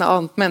for et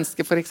annet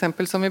menneske, for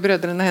eksempel, som i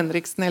Brødrene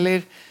Henriksen,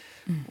 eller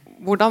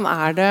hvordan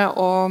er det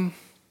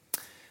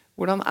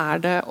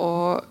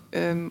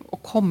å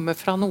komme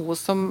fra noe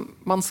som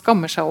man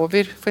skammer seg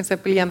over, for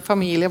eksempel i en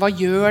familie, hva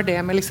gjør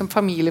det med liksom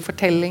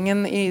familiefortellingen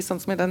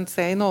sånn som i den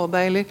Se i nåde,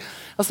 eller,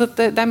 altså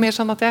det er mer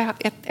sånn at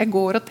jeg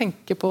går og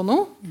tenker på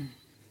noe,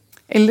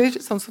 eller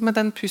sånn som med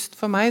den Pust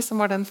for meg, som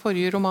var den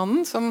forrige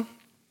romanen, som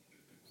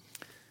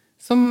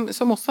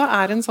også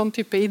er en sånn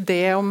type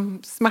idé om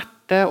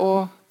smerte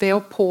og det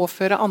å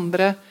påføre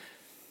andre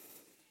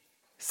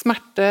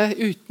smerte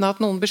uten at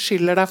noen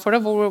beskylder deg for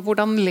det.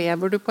 Hvordan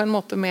lever du på en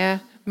måte med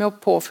å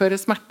påføre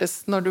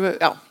smertes når du...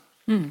 Ja.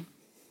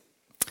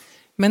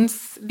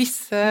 Mens de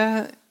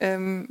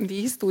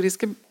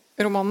historiske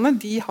romanene,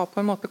 de har på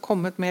en måte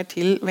kommet mer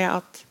til ved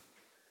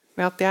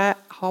at jeg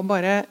har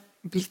bare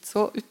blitt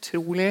så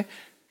utrolig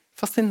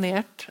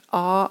fascinert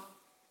av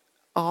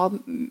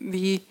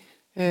de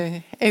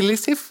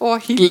Elisif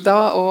og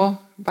Hilda og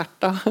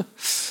Bertha.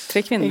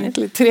 3 kvinner.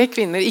 Egentlig 3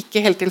 kvinner,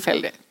 ikke helt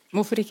tilfeldig.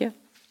 Hvorfor ikke?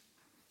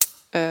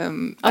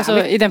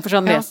 Altså, i den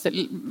forstand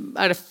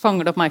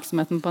fanger det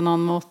oppmerksomheten på en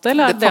annen måte,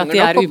 eller det at de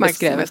er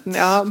ubeskrevet?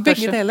 Ja,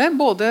 begge deler,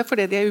 både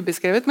fordi de er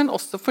ubeskrevet, men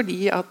også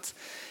fordi at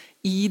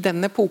i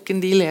den epoken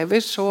de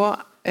lever, så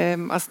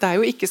altså, det er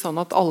jo ikke sånn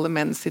at alle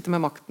menn sitter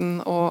med makten,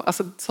 og,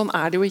 altså, sånn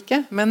er det jo ikke,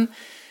 men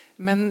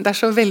Men det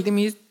så veldig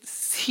mye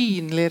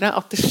synligere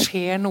at det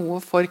skjer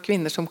noe for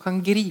kvinner som kan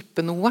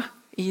gripe noe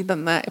i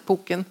denne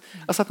epoken.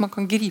 Altså at man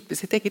kan gripe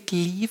sitt eget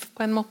liv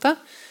på en måte.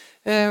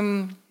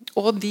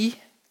 Og de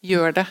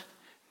gjør det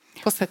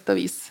på sett og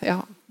vis,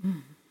 ja.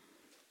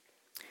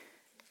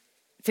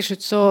 Til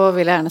slutt så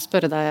vil jeg gjerne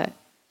spørre deg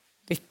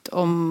litt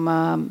om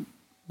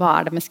hva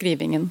det med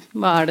skrivingen?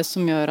 Hva det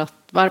som gjør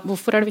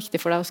hvorfor det viktig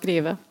for deg å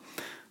skrive?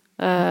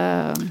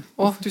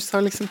 Du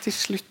sa liksom til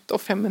slutt og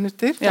 5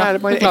 minutter. Ja,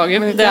 det bare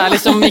beklager. Det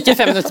liksom ikke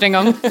 5 minutter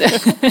engang.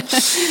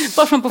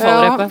 Bare sånn på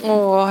fallrepet.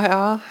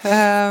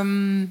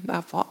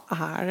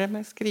 Hva det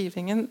med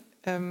skrivingen?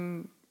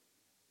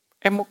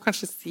 Jeg må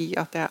kanskje si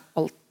at jeg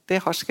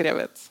alltid har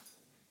skrevet.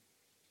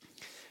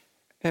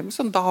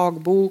 Sånn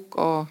dagbok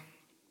og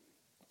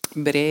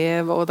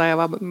brev, og da jeg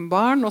var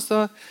barn, og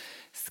så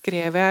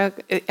skrev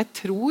jeg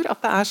tror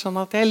at det sånn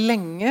at jeg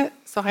lenge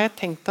så har jeg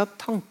tenkt at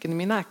tankene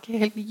mine ikke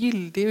helt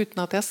gyldige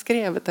uten at jeg har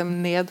skrevet dem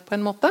ned på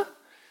en måte.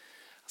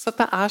 Så at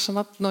det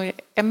sånn at når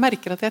jeg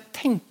merker at jeg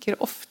tenker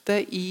ofte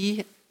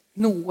i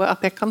noe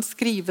at jeg kan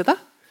skrive det.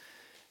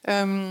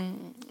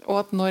 Og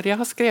at når jeg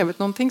har skrevet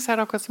noen ting, så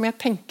det akkurat som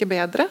jeg tenker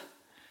bedre.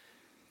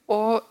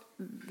 Og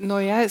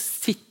når jeg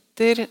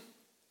sitter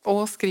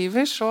og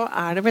skriver, så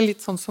det vel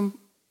litt sånn som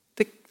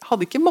det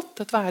hadde ikke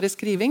måttet være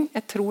skriving.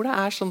 Jeg tror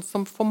det sånn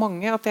som for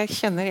mange at jeg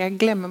kjenner jeg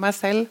glemmer meg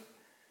selv.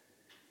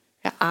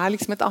 Jeg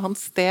liksom et annet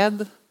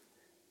sted.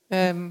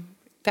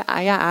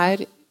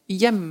 Jeg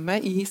hjemme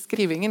i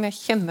skrivingen. Jeg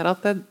kjenner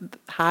at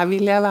her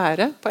vil jeg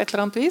være på et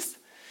eller annet vis.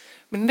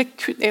 Men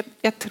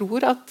jeg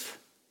tror at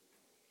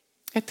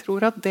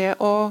det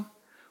å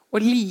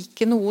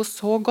like noe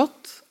så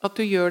godt, at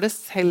du gjør det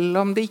selv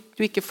om du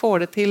ikke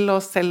får det til,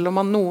 og selv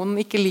om noen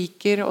ikke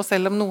liker, og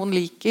selv om noen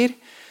liker,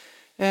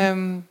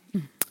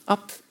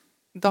 at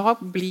da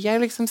blir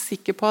jeg liksom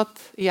sikker på at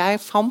jeg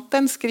fant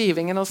den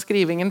skrivingen, og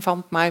skrivingen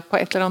fant meg på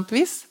et eller annet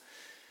vis.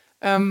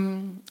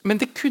 Men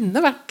det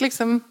kunne vært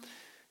liksom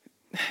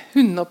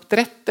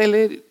hundeoppdrett,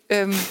 eller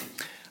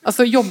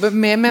altså jobbe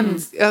med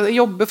mennesker,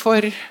 jobbe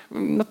for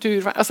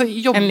naturvern, altså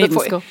jobbe en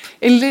lidenskap.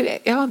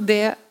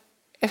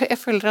 Jeg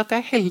føler at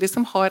jeg heldig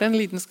som har en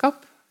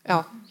lidenskap.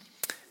 Ja.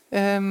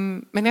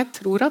 Men jeg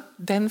tror at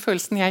den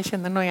følelsen jeg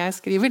kjenner når jeg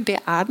skriver, det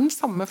den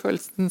samme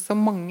følelsen som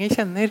mange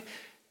kjenner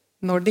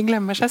når de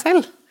glemmer seg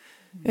selv.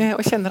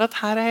 Og kjenner at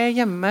her jeg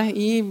hjemme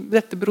i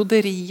dette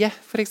broderiet,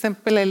 for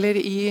eksempel, eller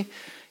i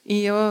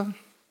å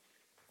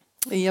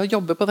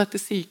jobbe på dette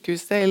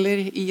sykehuset, eller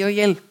i å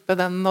hjelpe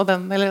den og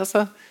den, eller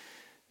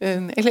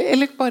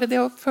bare det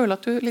å føle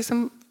at du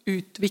liksom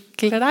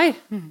utvikler deg.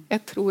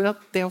 Jeg tror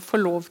at det å få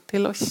lov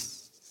til å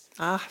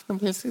det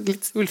blir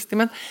litt svulstig,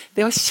 men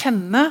det å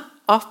kjenne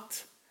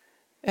at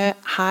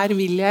her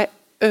vil jeg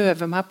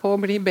øve meg på å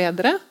bli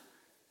bedre,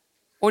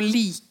 og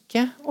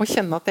like å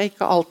kjenne at jeg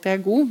ikke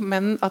alltid god,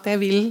 men at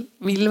jeg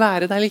vil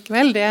være der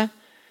likevel, det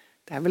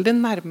vel det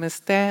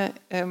nærmeste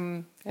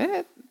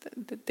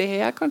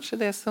det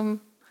kanskje det som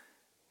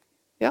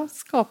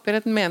skaper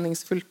et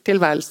meningsfullt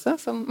tilværelse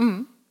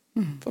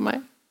for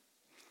meg.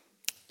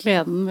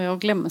 Gleden ved å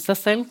glemme seg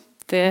selv,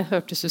 det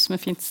hørtes ut som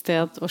et fint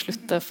sted å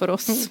slutte for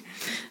oss.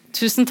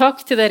 Tusen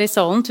takk til dere i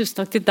salen, tusen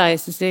takk til deg,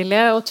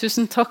 Cecilie, og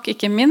tusen takk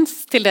ikke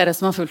minst til dere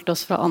som har fulgt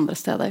oss fra andre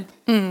steder.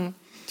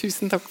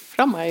 Tusen takk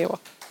fra meg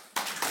også.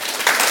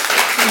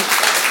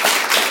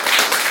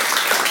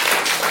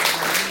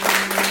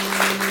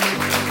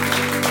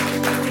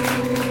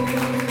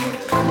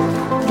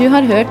 Du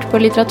har hørt på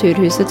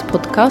Litteraturhusets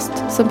podcast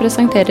som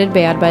presenterer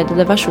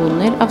bearbeidede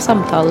versjoner av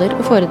samtaler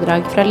og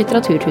foredrag fra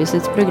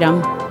Litteraturhusets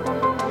program.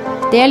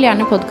 Del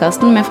gjerne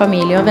podcasten med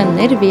familie og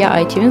venner via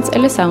iTunes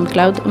eller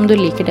SoundCloud om du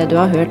liker det du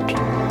har hørt.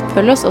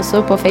 Følg oss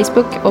også på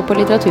Facebook og på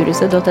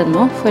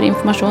litteraturhuset.no for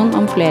informasjon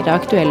om flere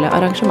aktuelle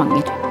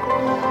arrangementer.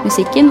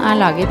 Musikken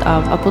laget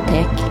av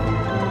Apotek.